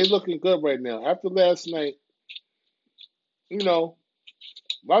position, and they're looking good right now. After last night, you know,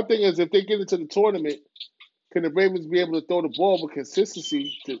 my thing is if they get into the tournament, can the Ravens be able to throw the ball with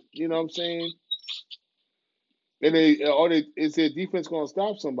consistency? You know what I'm saying? And is their defense going to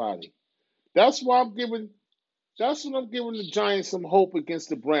stop somebody? That's why I'm giving. That's what I'm giving the Giants some hope against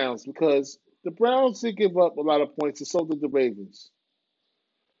the Browns because the Browns did give up a lot of points, and so did the Ravens.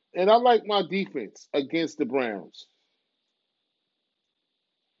 And I like my defense against the Browns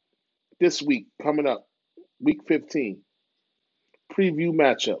this week coming up, week 15 preview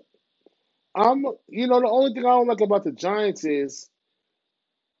matchup. The only thing I don't like about the Giants is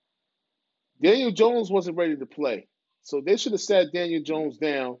Daniel Jones wasn't ready to play, so they should have sat Daniel Jones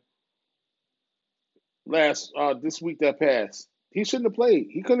down this week that passed. He shouldn't have played.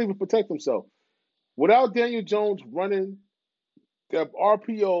 He couldn't even protect himself. Without Daniel Jones running the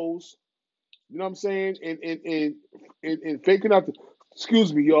RPOs, you know what I'm saying, and faking out the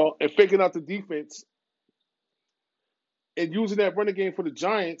excuse me, y'all, and faking out the defense and using that running game for the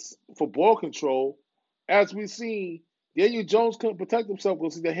Giants for ball control, as we've seen, Daniel Jones couldn't protect himself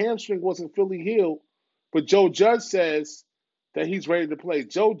because the hamstring wasn't fully healed. But Joe Judge says that he's ready to play.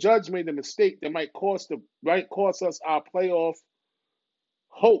 Joe Judge made a mistake that might cost us our playoff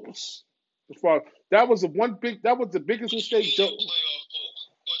hopes. As far that was the biggest mistake Joe.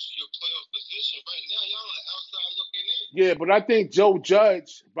 Your playoff position right now, y'all on the outside looking in. Yeah, but I think Joe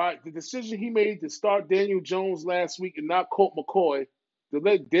Judge, by the decision he made to start Daniel Jones last week and not Colt McCoy, to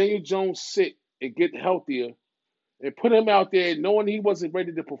let Daniel Jones sit and get healthier and put him out there knowing he wasn't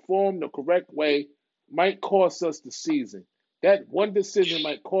ready to perform the correct way might cost us the season. That one decision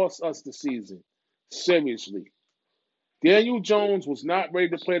might cost us the season. Seriously. Daniel Jones was not ready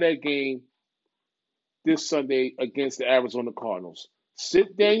to play that game this Sunday against the Arizona Cardinals.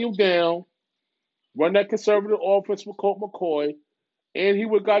 Sit Daniel down, run that conservative offense with Colt McCoy, and he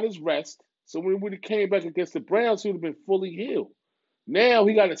would have got his rest. So when he came back against the Browns, he would have been fully healed. Now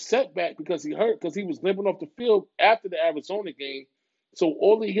he got a setback because he hurt because he was limping off the field after the Arizona game. So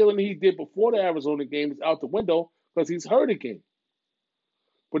all the healing he did before the Arizona game is out the window because he's hurt again.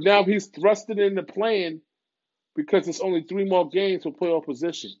 But now he's thrusted into playing because it's only 3 more games for playoff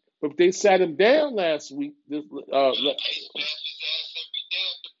position. But they sat him down last week.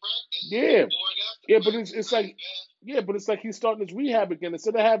 Yeah, yeah, but it's like he's starting his rehab again.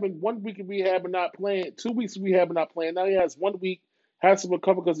 Instead of having 1 week of rehab and not playing, 2 weeks of rehab and not playing, now he has 1 week, has to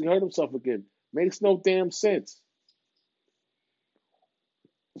recover because he hurt himself again. Makes no damn sense.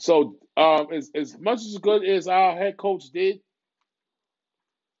 So, as much as good as our head coach did,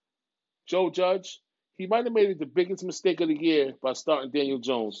 Joe Judge, he might have made it the biggest mistake of the year by starting Daniel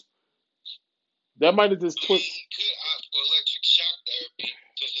Jones. That might have just put. He could opt for electric shock therapy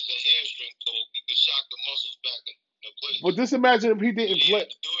since it's a hamstring pull. He could shock the muscles back into place. But just imagine if he didn't play. He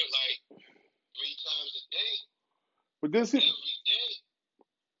had to do it like 3 times a day. But this every day.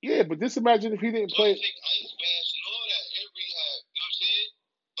 Yeah, but just imagine if he didn't play. Take ice baths and all that in rehab. You know what I'm saying?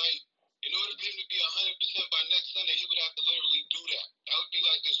 Like, in order for him to be 100% by next Sunday, he would have to literally do that. That would be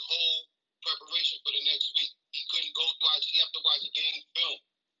like his whole preparation for the next week. He couldn't go watch. He have to watch game film.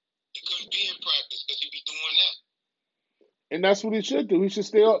 He couldn't be in practice because he'd be doing that. And that's what he should do. He should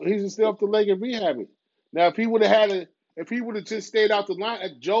stay up. He should stay off the leg and rehab it. Now, if he would have just stayed out the line,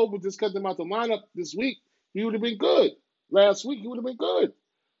 if Joe would just cut him out the lineup this week, he would have been good. Last week, he would have been good.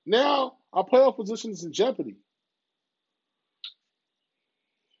 Now, our playoff position is in jeopardy.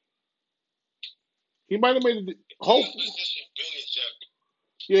 He might have made it.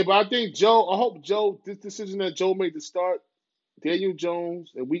 Yeah, but I hope Joe, this decision that Joe made to start Daniel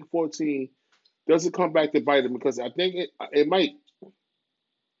Jones in Week 14 doesn't come back to bite him because I think it might.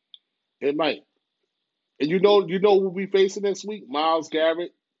 It might. And you know we'll be facing next week? Myles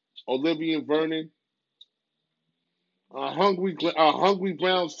Garrett, Olivia Vernon, a hungry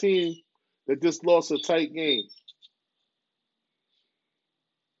Browns team that just lost a tight game.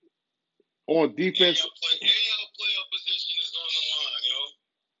 On defense. Playoff position is on the line, yo.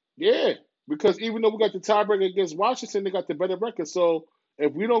 Yeah, because even though we got the tiebreaker against Washington, they got the better record. So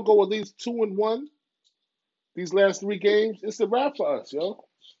if we don't go at least 2-1 these last 3 games, it's a wrap for us, yo.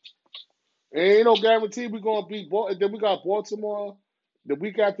 And ain't no guarantee we're gonna beat. Then we got Baltimore the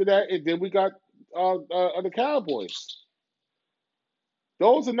week after that, and then we got the Cowboys.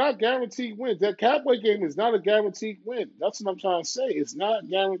 Those are not guaranteed wins. That Cowboy game is not a guaranteed win. That's what I'm trying to say. It's not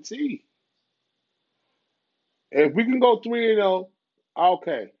guaranteed. If we can go 3-0,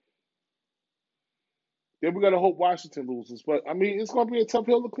 okay. Then we gotta hope Washington loses. But I mean, it's gonna be a tough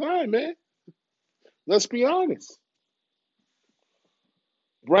hill to climb, man. Let's be honest.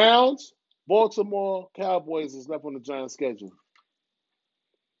 Browns, Baltimore, Cowboys is left on the Giants' schedule.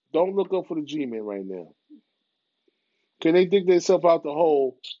 Don't look up for the G-men right now. Can they dig themselves out the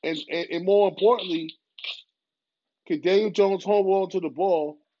hole? And more importantly, can Daniel Jones hold on to the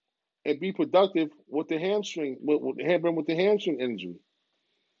ball and be productive with the hamstring, with the hamstring injury?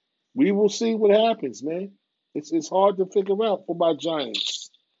 We will see what happens, man. It's hard to figure out for my Giants.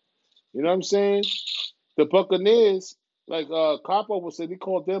 You know what I'm saying? The Buccaneers, like Capo would say, he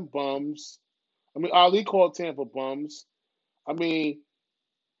called them bums. I mean, Ali called Tampa bums. I mean,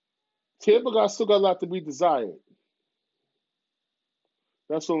 Tampa still got a lot to be desired.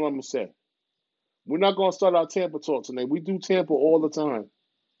 That's all I'm gonna say. We're not gonna start our Tampa talk tonight. We do Tampa all the time.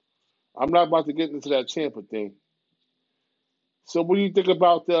 I'm not about to get into that Tampa thing. So, what do you think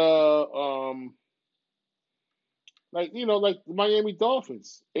about the like the Miami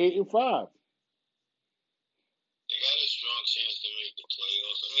Dolphins, 8-5? They got a strong chance to make the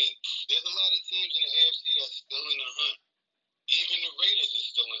playoffs. I mean, there's a lot of teams in the AFC that's still in the hunt. Even the Raiders are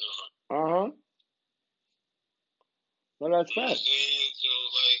still in the hunt. So that's You know what I'm facts. saying? So,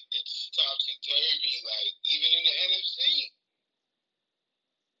 like, it's topsy-turvy. Like, even in the NFC,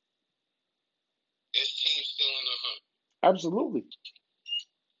 this team's still in the hunt. Absolutely.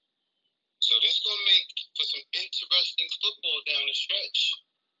 So this gonna make for some interesting football down the stretch.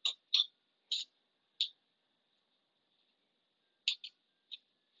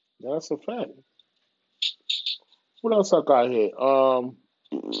 That's a fact. What else I got here?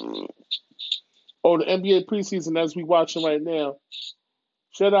 The NBA preseason as we watching right now.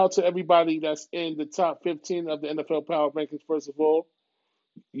 Shout out to everybody that's in the top 15 of the NFL Power Rankings. First of all,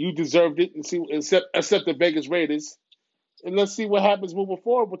 you deserved it, and see, except the Vegas Raiders. And let's see what happens moving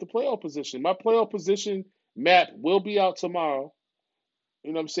forward with the playoff position. My playoff position map will be out tomorrow.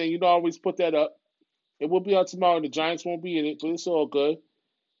 You know what I'm saying? You know, I always put that up. It will be out tomorrow. The Giants won't be in it, but it's all good.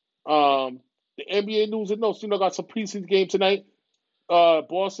 The NBA news and notes. You know, got some preseason game tonight.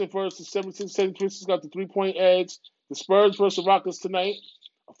 Boston versus 76ers got the 3-point edge. The Spurs versus the Rockets tonight.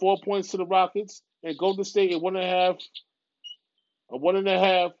 4 points to the Rockets. And Golden State at 1.5. A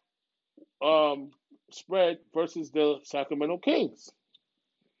 1.5 spread versus the Sacramento Kings.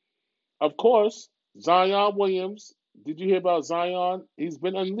 Of course, Zion Williams. Did you hear about Zion? He's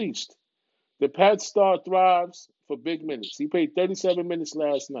been unleashed. The Pat star thrives for big minutes. He played 37 minutes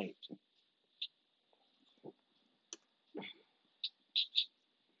last night.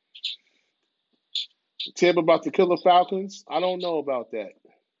 Tampa about to kill the Falcons? I don't know about that.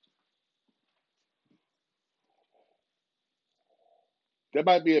 That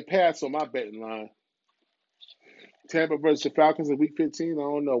might be a pass on my betting line. Tampa versus the Falcons in Week 15. I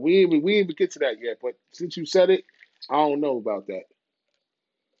don't know. We ain't even get to that yet. But since you said it, I don't know about that.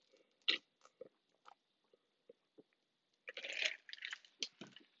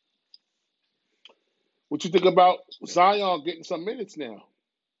 What you think about Zion getting some minutes now?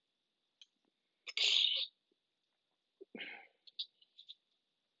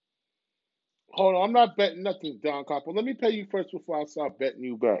 Hold on, I'm not betting nothing, Don Copper. Let me pay you first before I start betting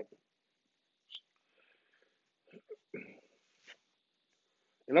you back.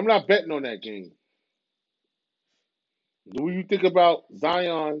 And I'm not betting on that game. What do you think about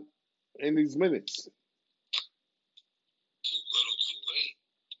Zion in these minutes? Too little, too late.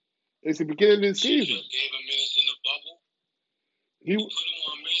 It's the beginning of the You season. just gave him minutes in the bubble. He You put him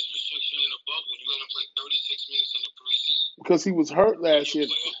on minutes restriction in the bubble. You let him play 36 minutes in the preseason. because he was hurt When last your year.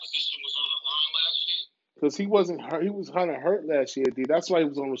 playoff position was on the line last year. Because he wasn't hurt. He was kind of hurt last year, D. That's why he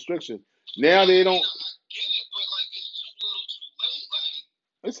was on restriction. Now they don't. I get it, but like it's too little, too late. Like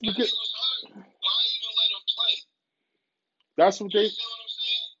It's if because he was hurt, why even let him play? that's what You they. understand what I'm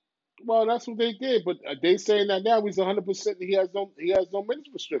saying? Well, that's what they did. But they saying that now he's 100%. He has no minutes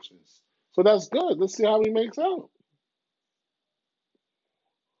restrictions. So that's good. Let's see how he makes out.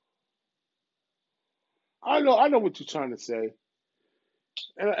 I know what you're trying to say,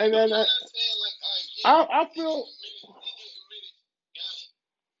 and I'm not saying like I he feel. getting minutes. Yeah,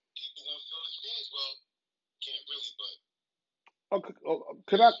 people gonna feel his feelings. Well, can't really, but Okay, it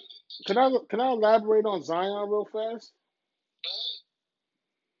can I is what it is. can I elaborate on Zion real fast?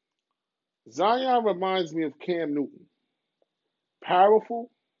 Zion reminds me of Cam Newton.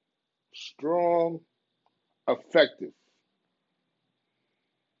 Powerful, strong, effective,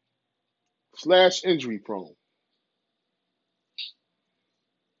 slash injury prone.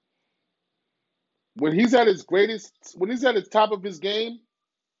 When he's at his greatest, when he's at the top of his game,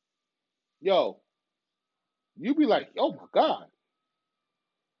 yo, you be like, oh my God.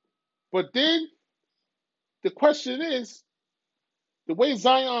 But then the question is, the way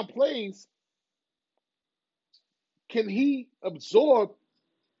Zion plays, can he absorb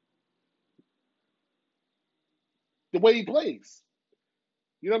the way he plays?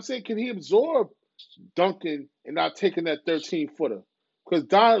 You know what I'm saying? Can he absorb dunking and not taking that 13-footer?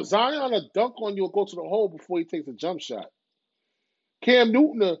 Because Zion will dunk on you and go to the hole before he takes a jump shot. Cam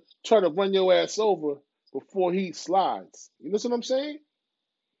Newton will try to run your ass over before he slides. You know what I'm saying?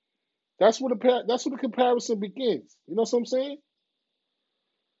 That's where the comparison begins. You know what I'm saying?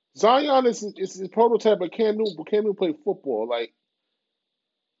 Zion is his prototype of Cam Newton, but Cam Newton played football. Like,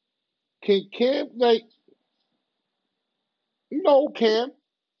 can Cam, like, Cam,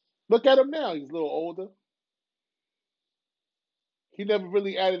 look at him now. He's a little older. He never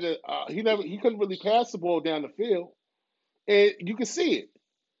really added he couldn't really pass the ball down the field. And you can see it.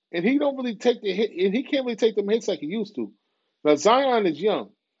 And he don't really take the hit, and he can't really take them hits like he used to. Now Zion is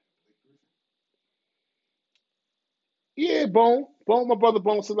young. Yeah, Bone, my brother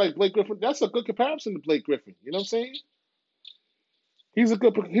Bone said like Blake Griffin. That's a good comparison to Blake Griffin. You know what I'm saying? He's a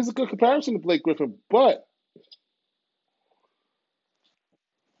good comparison to Blake Griffin. But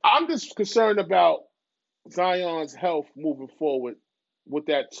I'm just concerned about Zion's health moving forward with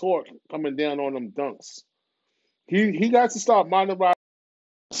that torque coming down on them dunks. He got to start monitoring.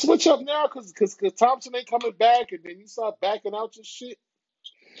 Switch up now because Thompson ain't coming back, and then you start backing out your shit.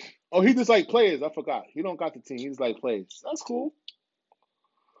 Oh, he just like players. I forgot. He don't got the team. He just like players. That's cool.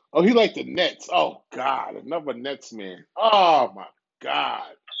 Oh, he like the Nets. Oh God, another Nets man. Oh my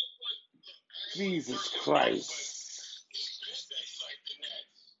God, Jesus Christ.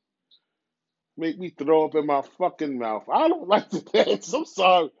 Make me throw up in my fucking mouth. I don't like the Nets. I'm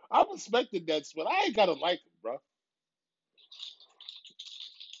sorry. I respect the Nets, but I ain't gotta like them, bro.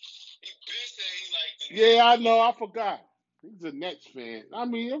 Yeah, I know. I forgot. He's a Nets fan. I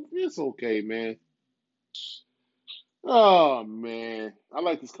mean, it's okay, man. Oh man, I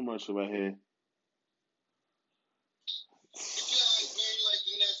like this commercial right here.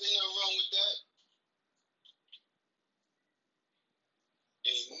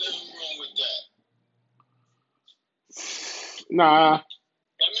 Nah. I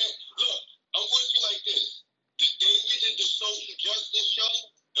mean, look, I'm with you like this. The day we did the social justice show,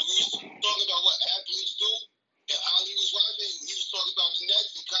 and we was talking about what athletes do, and Ali was watching, he was talking about the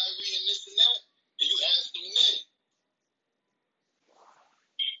Nets and Kyrie and this and that, and you asked him then.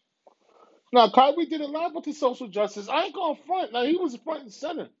 Now, Kyrie did a lot with the social justice. I ain't going front. Like, he was front and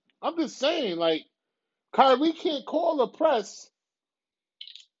center. I'm just saying, like, Kyrie can't call the press.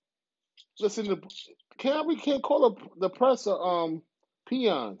 Listen, Kyrie can't call the press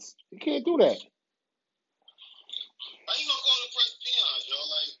peons. He can't do that. How you gonna call the press peons, yo?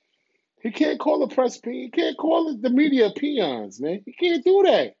 Like, he can't call the press peons. He can't call the media peons, man. He can't do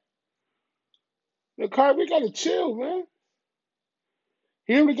that. Now, Kyrie got to chill, man.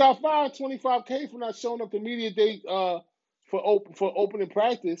 He already got fined $25K for not showing up to media day for opening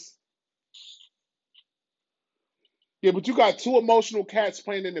practice. Yeah, but you got two emotional cats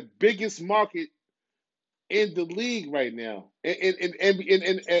playing in the biggest market in the league right now, in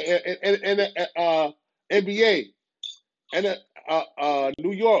NBA and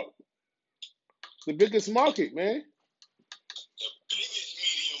New York, the biggest market, man. the biggest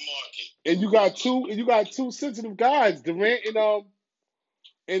media market. And you got two sensitive guys, Durant and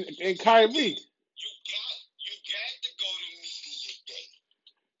Kyrie. You got to go to media day.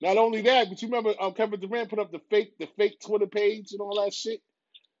 Not only that, but you remember Kevin Durant put up the fake Twitter page and all that shit.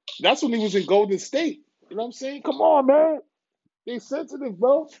 That's when he was in Golden State. You know what I'm saying? Come on, man. They sensitive,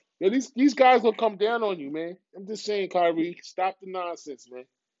 bro. Yo, these guys will come down on you, man. I'm just saying, Kyrie, stop the nonsense, man.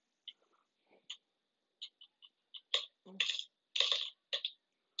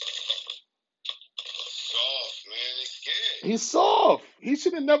 Soft, man. They scared. He's soft. He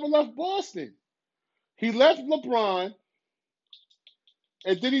should have never left Boston. He left LeBron,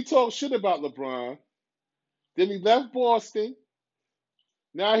 and then he talked shit about LeBron. Then he left Boston.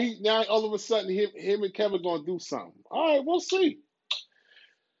 Now all of a sudden him and Kevin gonna do something. All right, we'll see.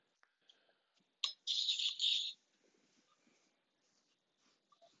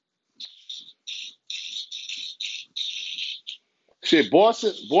 Shit,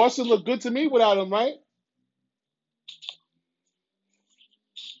 Boston looked good to me without him, right?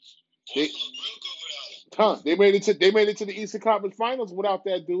 They, Boston look real good without him. they made it to the Eastern Conference Finals without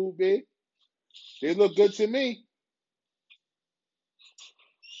that dude, big. They look good to me.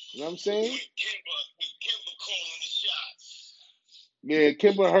 You know what I'm saying? With Kimber calling the shots. Yeah,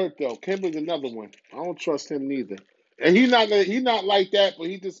 Kimber hurt though. Kimber's another one. I don't trust him neither. And he's not like that, but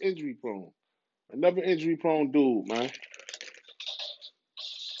he's just injury prone. Another injury prone dude, man.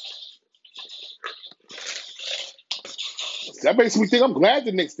 That makes me think I'm glad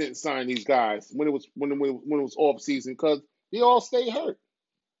the Knicks didn't sign these guys when it was off season because they all stay hurt.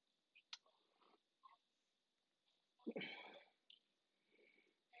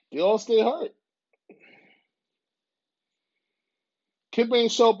 They all stay hurt. Kimber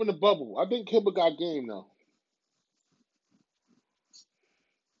ain't show up in the bubble. I think Kimber got game though.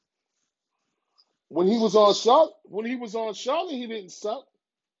 When he was on Charlotte, he didn't suck.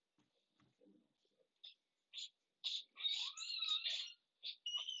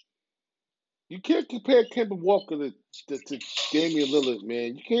 You can't compare Kimber Walker to Damian Lillard,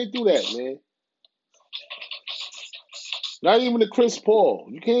 man. You can't do that, man. Not even to Chris Paul.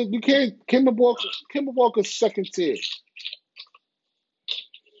 You can't Kimber Walker's second tier. You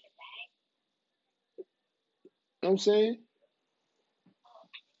know what I'm saying?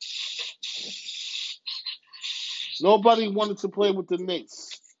 Nobody wanted to play with the Knicks.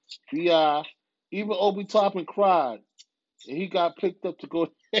 Even Obi Toppin cried, and he got picked up to go.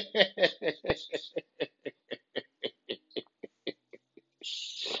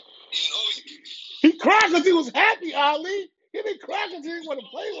 He cried because he was happy, Ali. He didn't cry because he didn't want to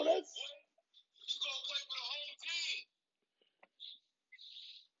play with us.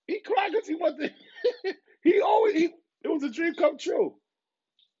 cried because he wanted. He always he. It was a dream come true.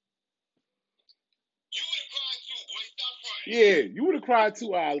 You would have cried too, boy. Stop crying. Yeah, you would have cried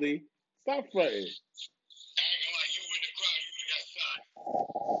too, Ali. Stop fronting. I ain't gonna lie, you wouldn't have cried. You would have got shot.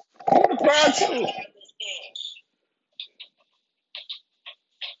 You would have cried too.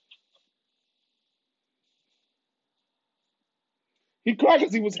 He cried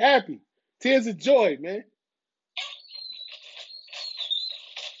because he was happy. Tears of joy, man.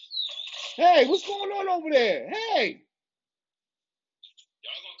 Hey, what's going on over there? Hey.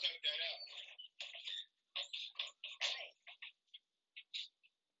 Y'all gonna cut that out.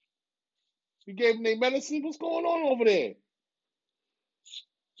 You gave them their medicine. What's going on over there?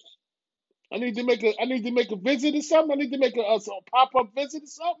 I need to make a visit or something. I need to make a pop up visit or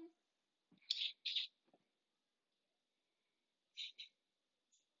something.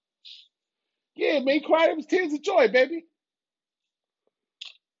 Yeah, man, he cried. It was tears of joy, baby.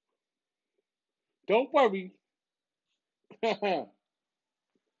 Don't worry. I'm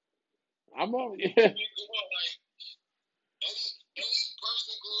on. Think about, like, any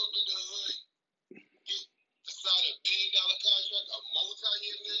person grew up in the hood, get decide $1 million contract, a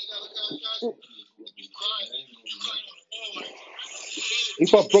multi-year $1 million contract, you crying on the phone like,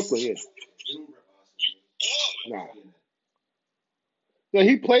 He's from Brooklyn, yeah. Nah. Yeah,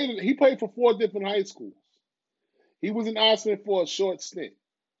 he played for 4 different high schools. He was in Austin for a short stint,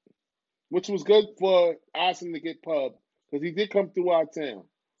 which was good for Austin to get pub because he did come through our town.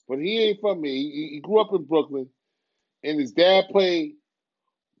 But he ain't from me. He grew up in Brooklyn, and his dad played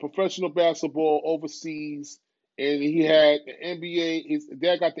professional basketball overseas, and he had the NBA. His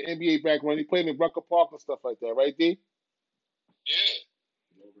dad got the NBA background. He played in Rucker Park and stuff like that, right, D? yeah.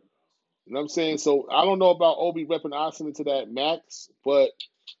 You know what I'm saying? So I don't know about Obi repping Austin to that max, but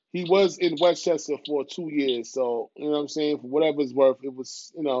he was in Westchester for 2 years. So, you know what I'm saying? For whatever it's worth, it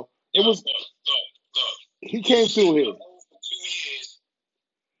was, it Look. he came through here. For 2 years,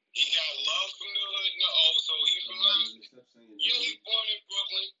 he got love from the hood and the O, so he's from Austin. Yeah, he's born in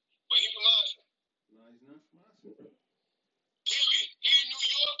Brooklyn, but he's from Austin. Period. He's a New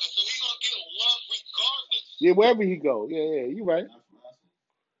Yorker, so he's gonna get love regardless. Yeah, wherever he go. Yeah, you right.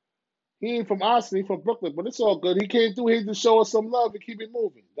 He ain't from Austin, he's from Brooklyn, but it's all good. He came through here to show us some love and keep it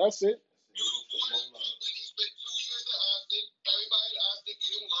moving. That's it. You were born in Brooklyn, he spent 2 years in Austin. Everybody in Austin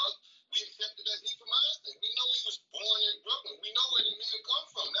gave him love. We accepted that he's from Austin. We know he was born in Brooklyn. We know where the man come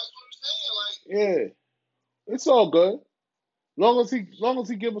from. That's what I'm saying. Like, Yeah. It's all good. Long as he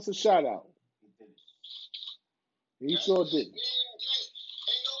give us a shout out. He sure did. Man,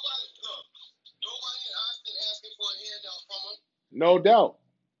 ain't nobody in Austin asking for a handout from him. No doubt.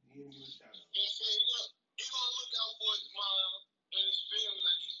 You know what I'm saying? He gonna look out for his mom and his family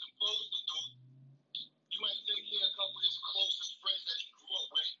like he's supposed to do. You might take care of a couple of his closest friends that he grew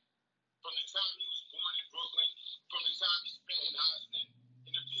up with from the time he was born in Brooklyn, from the time he spent in Austin,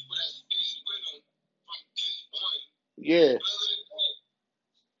 and the people that stayed with him from day one. Yeah. Other than that,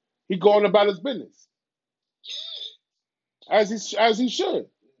 He going about his business. yeah. As he should.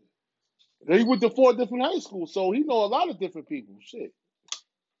 He went to 4 different high schools, so he know a lot of different people. Shit.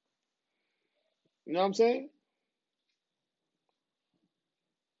 You know what I'm saying?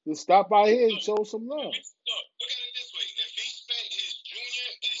 Just stop by here and show some love. Look at it this way. If he spent his junior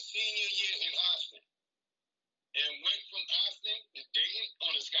and senior year in Austin and went from Austin to Dayton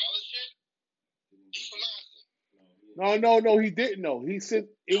on a scholarship, he's from Austin. No, he didn't know. He said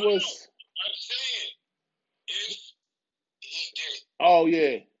it was. I'm saying if he did. Oh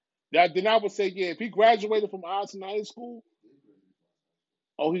yeah. Then I would say yeah. If he graduated from Austin High School,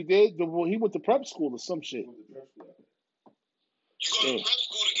 oh he did. He went to prep school or some shit. You go to prep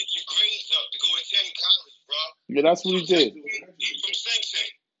school to get your grades up to go attend college, bro. Yeah, that's what he did. He's from Sing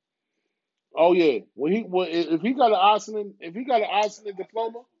Sing. Oh yeah. If he got an Austin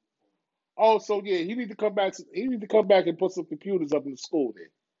diploma, oh so yeah, he need to come back. He need to come back and put some computers up in the school there.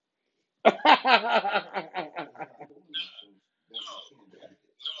 No.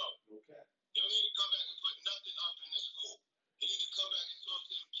 You don't need to come back and put nothing up in the school. You need to come back and talk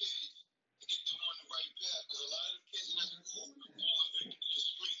to them kids to get them on the right path. Because a lot of them kids in that school are falling victim to the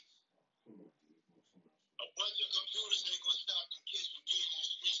streets. A bunch of computers ain't going to stop them kids from being in the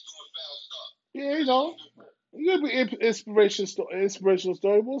streets doing foul stuff. Yeah, you know. It could be inspirational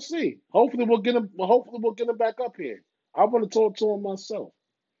story. We'll see. Hopefully we'll get him back up here. I want to talk to him myself.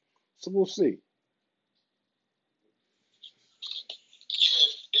 So we'll see. Yeah,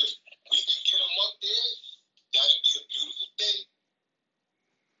 if we could get them up there, that'd be a beautiful thing.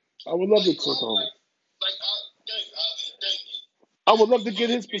 I would love to talk to him. Thank you. I would love to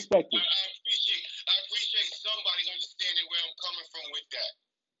get his perspective. I appreciate somebody understanding where I'm coming from with that.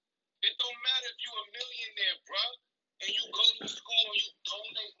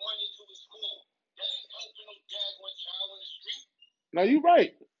 Now you're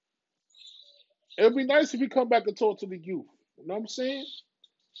right. It'd be nice if you come back and talk to the youth. You know what I'm saying?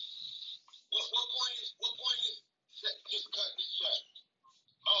 What point is just cut the check?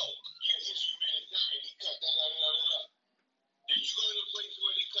 Oh, yeah, he's humanitarian. He cut that. Did you go to the place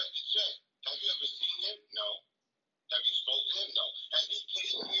where they cut the check? Have you ever seen him? No. Have you spoke to him? No. Has he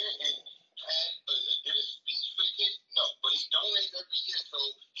came here and did a speech for the kids? No. But he donates every year, so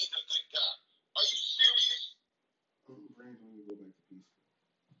he's a good guy. Are you serious?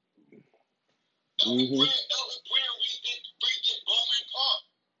 Mm-hmm. Elvis Brand redid Bowman Park.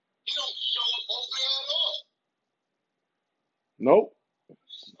 He don't show up over there at all. Nope.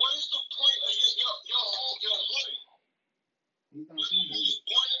 What is the point of your home, your hood? You was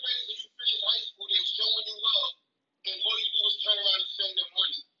born and raised and you finished high school, they're showing you love, and all you do is turn around and send them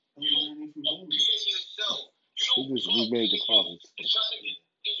money. You don't appear yourself. You don't He just talk to remade the the youth problems. and try to get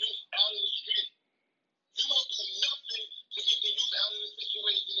the youth out of the street. You don't do nothing to get the youth out of the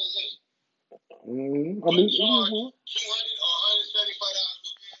situation they're in. Mm-hmm. I But mean, charge $200 or $175 for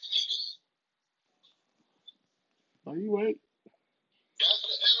pair of sneakers. are you right? That's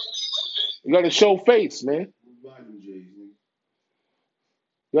the era we live in. You gotta show face, man.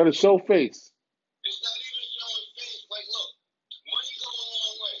 You gotta show face. It's not even showing face. Like, look, money goes a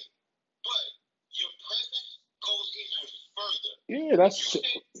long way, but your presence goes even further. Yeah, that's You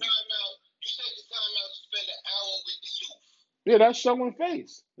take the time out. You take the time out to spend an hour with the youth. yeah, that's showing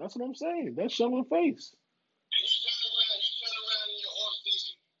face. That's what I'm saying. That's showing face. And you turn around in your off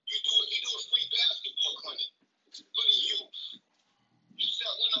season. You do a free basketball clinic for the youth. You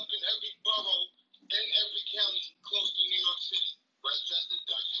set one up in every borough in every county close to New York City, Westchester,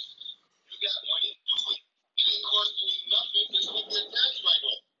 Dutchess. You got money, do it. It ain't costing you nothing. This will be a tax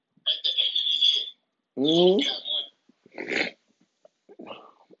write-off at the end of the year. Mm-hmm. You got money.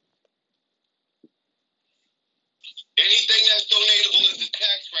 Anything that's donatable is a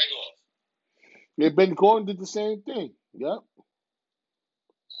tax write-off. Ben Gordon did the same thing. Yep.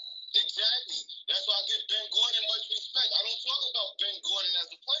 Exactly. That's why I give Ben Gordon much respect. I don't talk about Ben Gordon as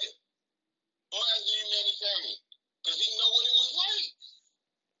a player or as a humanitarian because he know what it was like.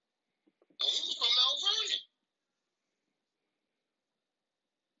 And he was from Mount Vernon.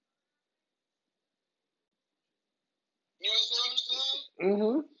 You understand what I'm saying?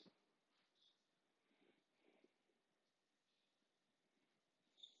 Mm-hmm.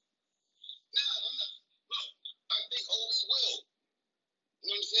 Nah, I'm not. Look, I think Obi will. You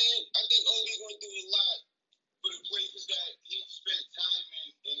know what I'm saying? I think Obi's going to do a lot for the places that he spent time in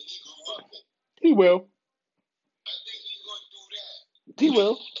and he grew up in. He will. I think he's going to do that. He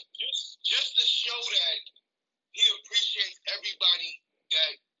will. Just to show that he appreciates everybody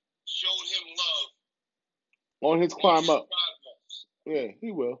that showed him love On his climb up. progress, Yeah,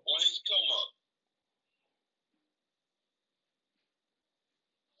 he will. on his come up.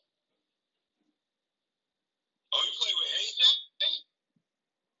 Oh, you play with AJ?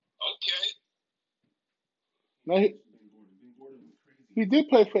 Okay. Now he did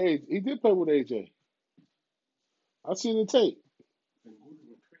play for AJ. He did play with AJ. I seen the tape.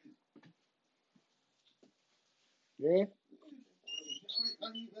 Yeah.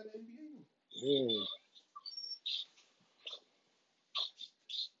 Yeah.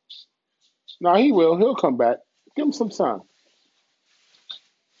 No, he will. He'll come back. Give him some time.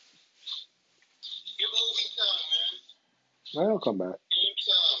 Give Obi time, man. No, he'll come back. Give him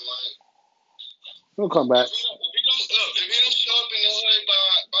time, like. He'll come back. If he don't show up in the hood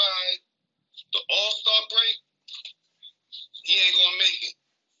by the All-Star break, he ain't gonna make it.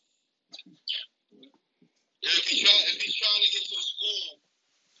 If he's trying to get to the school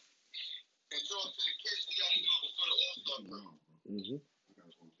and talk to the kids, he gotta do it before the All-Star break. Mm-hmm.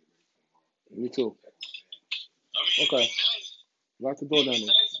 Me too. I mean, Okay. it'd be nice. Lock the door down It'd be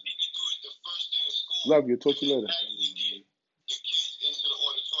there. nice if he could do it the first day of school. Love you. Talk to you later. Actually get the kids into the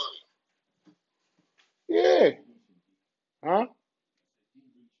auditorium. Yeah. Huh?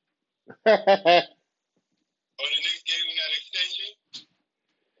 Or the Knicks gave him that extension.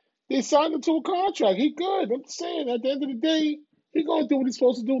 They signed him to a contract. He good. I'm saying at the end of the day, he gonna do what he's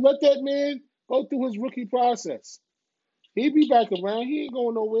supposed to do. Let that man go through his rookie process. He'll be back around. He ain't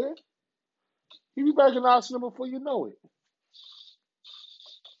going nowhere. He'll be back in Arsenal before you know it.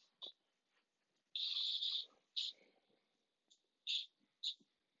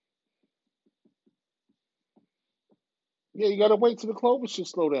 Yeah, you gotta wait till the Clover shit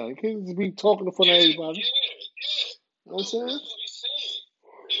slow down. You can't just be talking in front of everybody. Yeah. You know what I'm saying? That's what he's saying.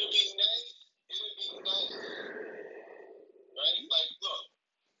 It'll be nice. Right? Like, look.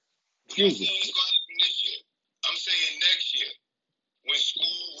 Excuse me. I'm saying it's going to happen this year. I'm saying next year, when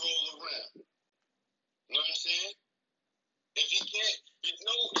school roll around. You know what I'm saying? If he can't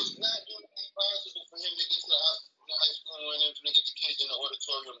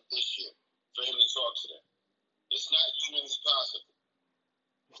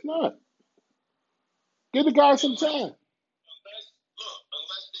It's not. Give the guy some Unless, time.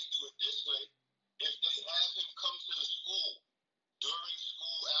 unless they do it this way, if they have him come to the school during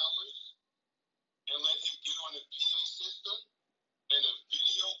school hours and let him get on the PA system and a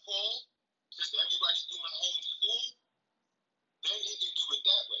video call, since everybody's doing home school, then he can do it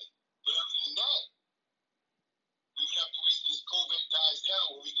that way. But other than that, we would have to wait till this COVID dies down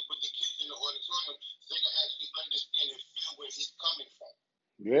where we can put the kids in the auditorium so they can actually understand and feel where he's coming from.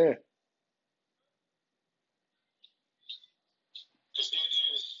 Yeah. Because they're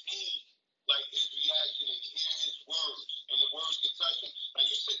there to see like his reaction and hear his words, and the words can touch him. Like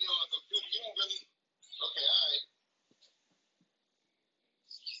you sit there on a computer, you don't really. Okay, all right.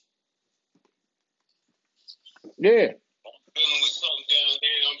 Yeah. I'm dealing with something down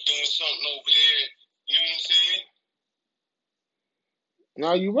there. I'm doing something over there. You know what I'm saying?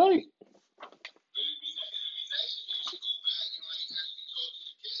 Now you're right. But it'd be nice if you used to go back and like actually talk to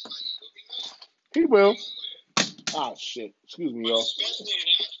the kids. Like it would be nice. He will. Ah, shit. Excuse me, But y'all. especially in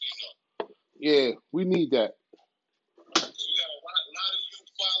Asheville, though. Yeah, we need that. Because we got a lot of youth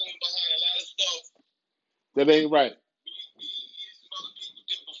following behind a lot of stuff. That ain't right. We and some other people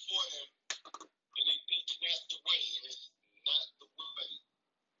did before them, and they think that that's the way, and it's not the way.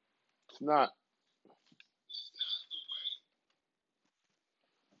 It's not. It's not the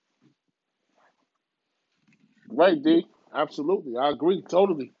way. Right, D. Absolutely. I agree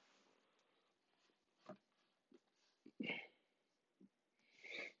totally.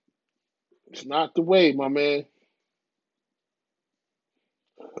 It's not the way, my man.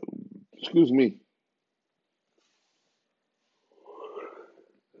 Excuse me.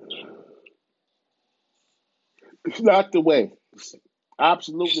 It's not the way.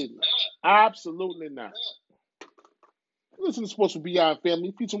 Absolutely. Absolutely not. Listen to Sports with Beyond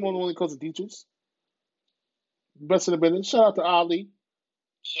Family. Feature one only because of teachers. Best in the business. Shout out to Ali.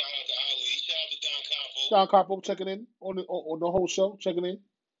 Shout out to Ali. Shout out to Don Capo. Don Capo checking in on the whole show. Checking in.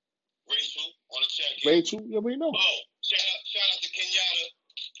 Rachel on the check-in. Rachel, you already know. Oh, shout out to Kenyatta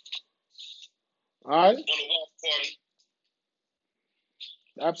All right. on the walk party.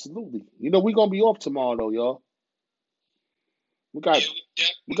 Absolutely. You know we're gonna be off tomorrow though, y'all. We got Yeah,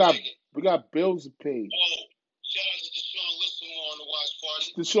 we got bills to pay. Oh, shout out to Deshaun Lissamore on the watch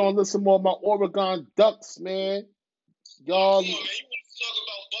party. Deshaun, listen more of my Oregon Ducks, man. Come on, Y'all. man. You want to talk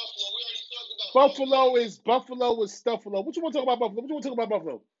about Buffalo? We already talked about Buffalo is Stuffalo. What you want to talk about Buffalo? What you want to talk about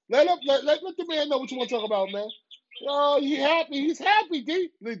Buffalo? Let the man know what you want to talk about, man. Oh, he happy. He's happy, D.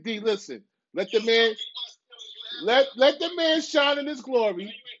 D, listen. Let the man shine in his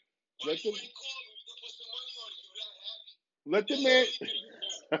glory. Let the man.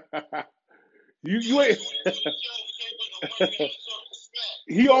 you ain't.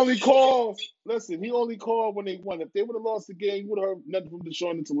 He only calls. Listen, he only called when they won. If they would have lost the game, you would have heard nothing from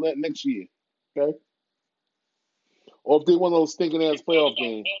Deshaun until next year. Okay. Or if they won those stinking ass playoff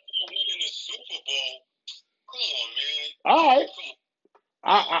games. All right.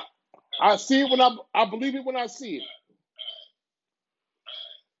 I see it when I believe it when I see it.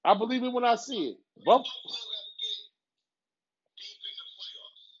 I believe it when I see it. But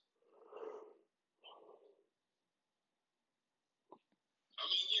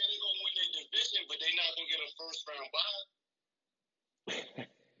but they're not gonna get a first round bye.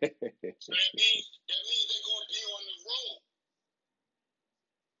 So that means they're gonna be on the road.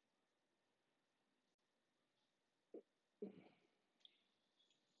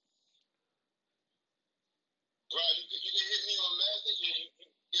 Bro, you can hit me on Messenger.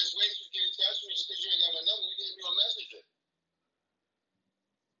 There's ways to get in touch with me just because you ain't got my number. You can hit me on Messenger.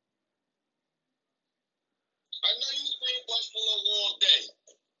 I know you scream Buffalo all day.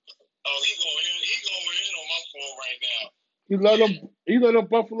 Oh, he going in on my phone right now. He let them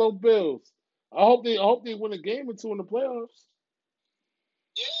Buffalo Bills. I hope they win a game or two in the playoffs.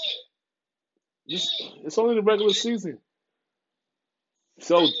 Yeah. It's only the regular season.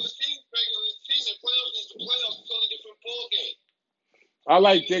 So regular season. Playoffs is the playoffs. It's only a different ball game. I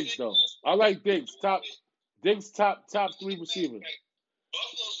like Diggs though. I like Diggs. Top 3 receiver.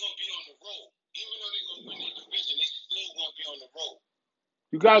 Buffalo's gonna be on the road. Even though they're gonna win their division, they still gonna be on the road.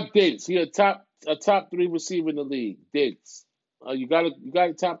 You got Diggs. He a top 3 receiver in the league. Diggs. You got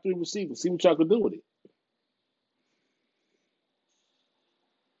a top 3 receiver. See what y'all can do with it.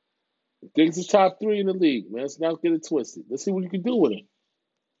 Diggs is top 3 in the league, man. Let's not get it twisted. Let's see what you can do with him.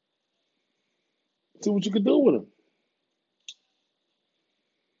 See what you can do with him.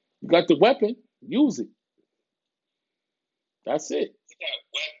 You got the weapon. Use it. That's it. He got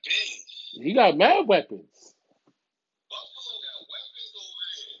weapons. He got mad weapons. Buffalo got weapons over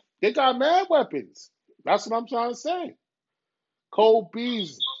there. They got mad weapons. That's what I'm trying to say. Cole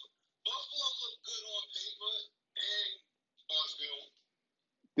Beasley.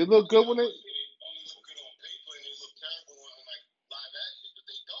 They look good when they. They only look good on paper and they look terrible on like live action, but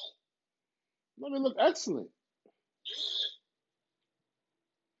they don't. No, they look excellent. Yeah.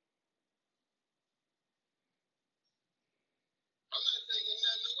 I'm not taking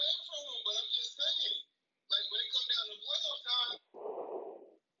nothing away from them, but I'm just saying. Like when it comes down to playoff time,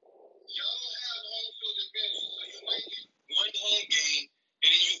 y'all don't have home field advantage. So you might get one home game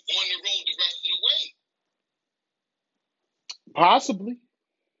and then you on the road the rest of the way. Possibly.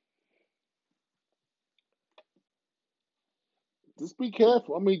 Just be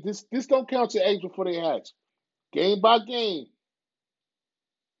careful. I mean, this don't count your eggs before they hatch. Game by game.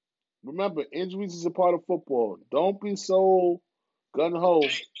 Remember, injuries is a part of football. Don't be so gun ho. Hey,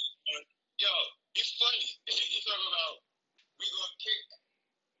 yo, it's funny. You talking about we gonna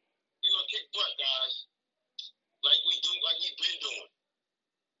kick butt, guys, like we've been doing.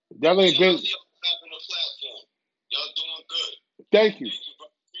 That ain't Shout out been. to y'all for having a platform. Y'all doing good. Thank you. Thank you, bro.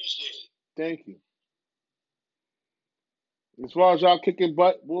 Appreciate it. Thank you. As far as y'all kicking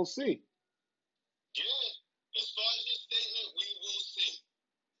butt, we'll see. Yeah. As far as your statement, we will see.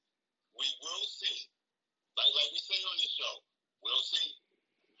 We will see. Like we say on this show, we'll see.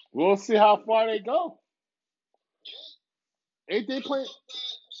 We'll see how far they go. Yeah. Ain't they I'm playing?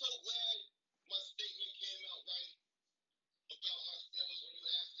 so glad my statement came out right about my Steelers when you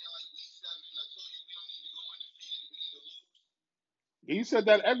asked me like week 7 and I told you we don't need to go undefeated, we need to lose. You said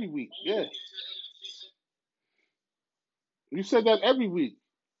that every week. When Yeah. we get to the end of the season, You said that every week.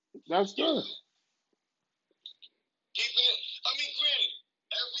 That's good. keeping it. I mean, granted,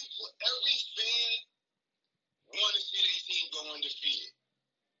 every fan want to see their team go undefeated,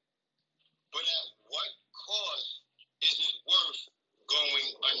 but at what cost is it worth going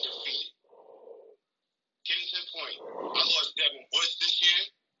undefeated? Case in point, I lost Devin Bush this year.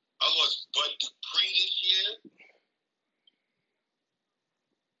 I lost Bud Dupree this year.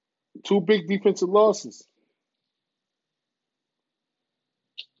 2 big defensive losses.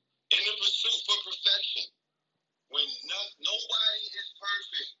 In the pursuit for perfection, when nobody is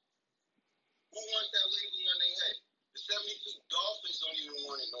perfect, who wants that label on their head? The 72 Dolphins don't even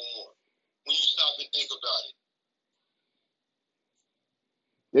want it no more. When you stop and think about it.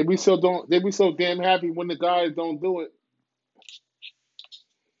 They be so damn happy when the guys don't do it.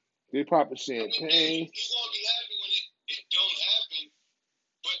 They popping champagne. You're gonna be happy when it don't happen,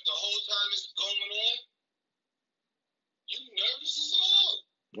 but the whole time it's going on, you nervous as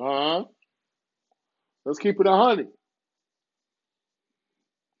hell. Let's keep it 100.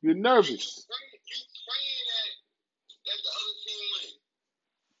 You're nervous. You praying that the other team win.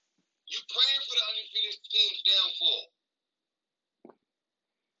 You praying for the undefeated team's downfall.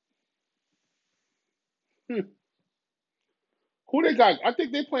 Who they got? I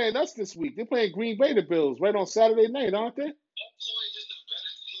think they playing us this week. They're playing Green Bay, the Bills, right on Saturday night, aren't they? Buffalo is just a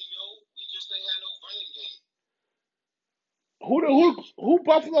better team, yo. We just ain't had no running game. Who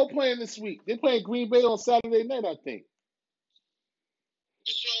Buffalo playing this week? They're playing Green Bay on Saturday night, I think.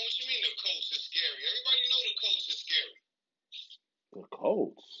 Deshaun, what you mean the Colts is scary? Everybody know the Colts is scary. The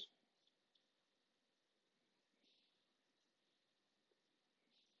Colts.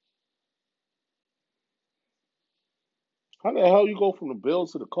 How the hell you go from the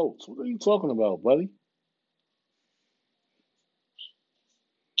Bills to the Colts? What are you talking about, buddy?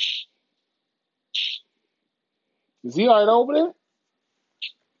 Is he all right over there?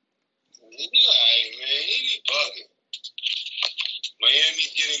 He alright, man. He be bugging.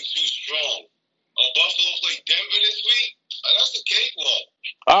 Miami's getting too strong. Oh, Buffalo play Denver this week? That's a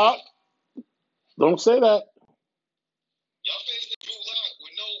cakewalk. Don't say that. Y'all facing Drew Lock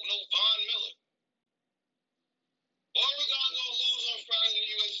with no Von Miller. Oregon gonna lose on Friday in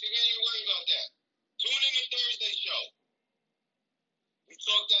the USC. We ain't even worry about that. Tune in to Thursday show. We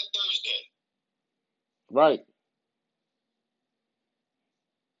talk that Thursday. Right.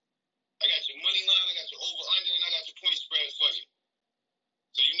 I got your money line, I got your over under, and I got your point spread for you.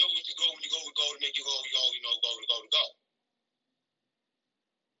 So you know what to go when you go to make you go, go.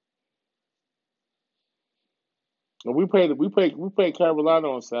 And we played Carolina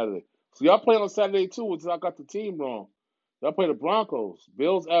on Saturday. So y'all play on Saturday too, which I got the team wrong. Y'all play the Broncos.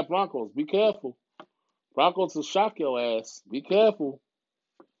 Bills at Broncos. Be careful. Broncos will shock your ass. Be careful.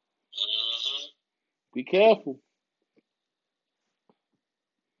 Mm-hmm. Be careful.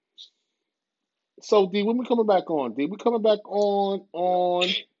 So D, when we coming back on? D, we coming back on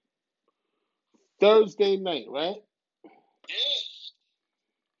Thursday night, right? Yes.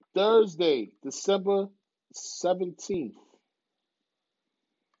 Thursday, December 17th.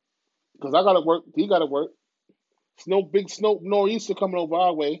 Because I gotta work. D gotta work. It's no big snow nor'easter coming over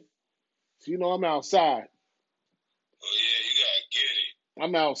our way. So you know I'm outside. Oh yeah, you gotta get it.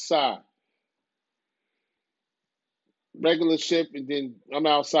 I'm outside. Regular shift, and then I'm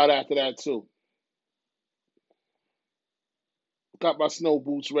outside after that too. Got my snow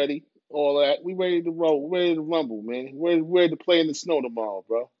boots ready. All that. We ready to roll. We ready to rumble, man. We're ready to play in the snow tomorrow,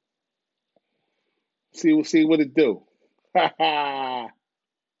 bro. See what it do. Ha ha.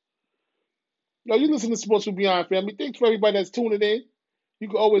 Yo, you listen to Sports with Beyond Family. Thanks for everybody that's tuning in. You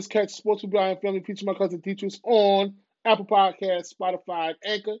can always catch Sports with Beyond Family featuring my cousin teachers on Apple Podcasts, Spotify,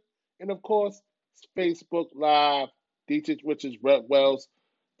 Anchor, and of course, Facebook Live. Dietrich Richards, Brett Wells.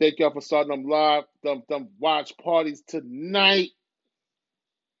 Thank y'all for starting them live, them watch parties tonight.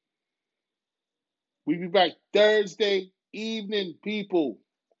 We be back Thursday evening, people.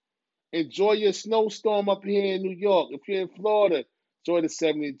 Enjoy your snowstorm up here in New York. If you're in Florida, enjoy the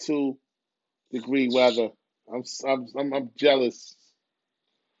 72-degree weather. I'm jealous.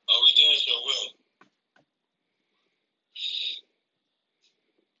 Oh, we damn sure will.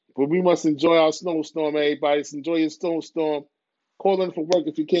 But we must enjoy our snowstorm, everybody. So enjoy your snowstorm. Call in for work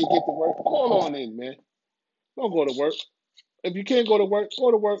if you can't get to work. Call on in, man. Don't go to work. If you can't go to work,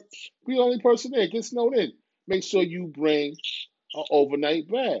 go to work. Be the only person there. Get snowed in. Make sure you bring an overnight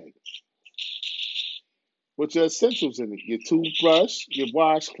bag with your essentials in it. Your toothbrush, your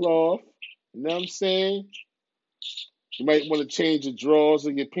washcloth. You know what I'm saying? You might want to change your drawers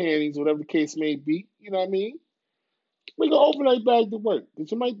or your panties, whatever the case may be. You know what I mean? Bring an overnight bag to work,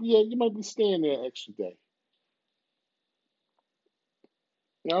 because you might be staying there an extra day.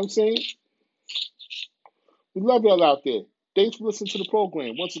 You know what I'm saying? We love y'all out there. Thanks for listening to the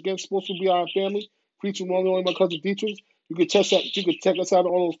program. Once again, Sports will be our family, featuring only my cousin Dietrich. You can check us out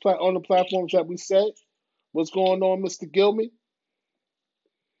on on the platforms that we said. What's going on, Mr. Gilman?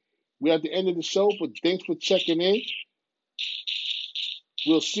 We're at the end of the show, but thanks for checking in.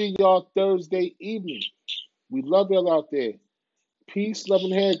 We'll see y'all Thursday evening. We love y'all out there. Peace, love,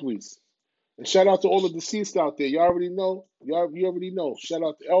 and hair grease. And shout out to all the deceased out there. You already know. You already know. Shout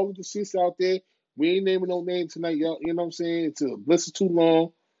out to all the deceased out there. We ain't naming no name tonight, y'all. You know what I'm saying? It's a list is too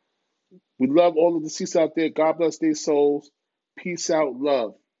long. We love all the deceased out there. God bless their souls. Peace out,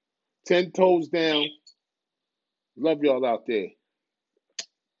 love. 10 toes down. Love y'all out there.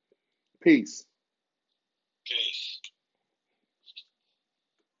 Peace. Peace.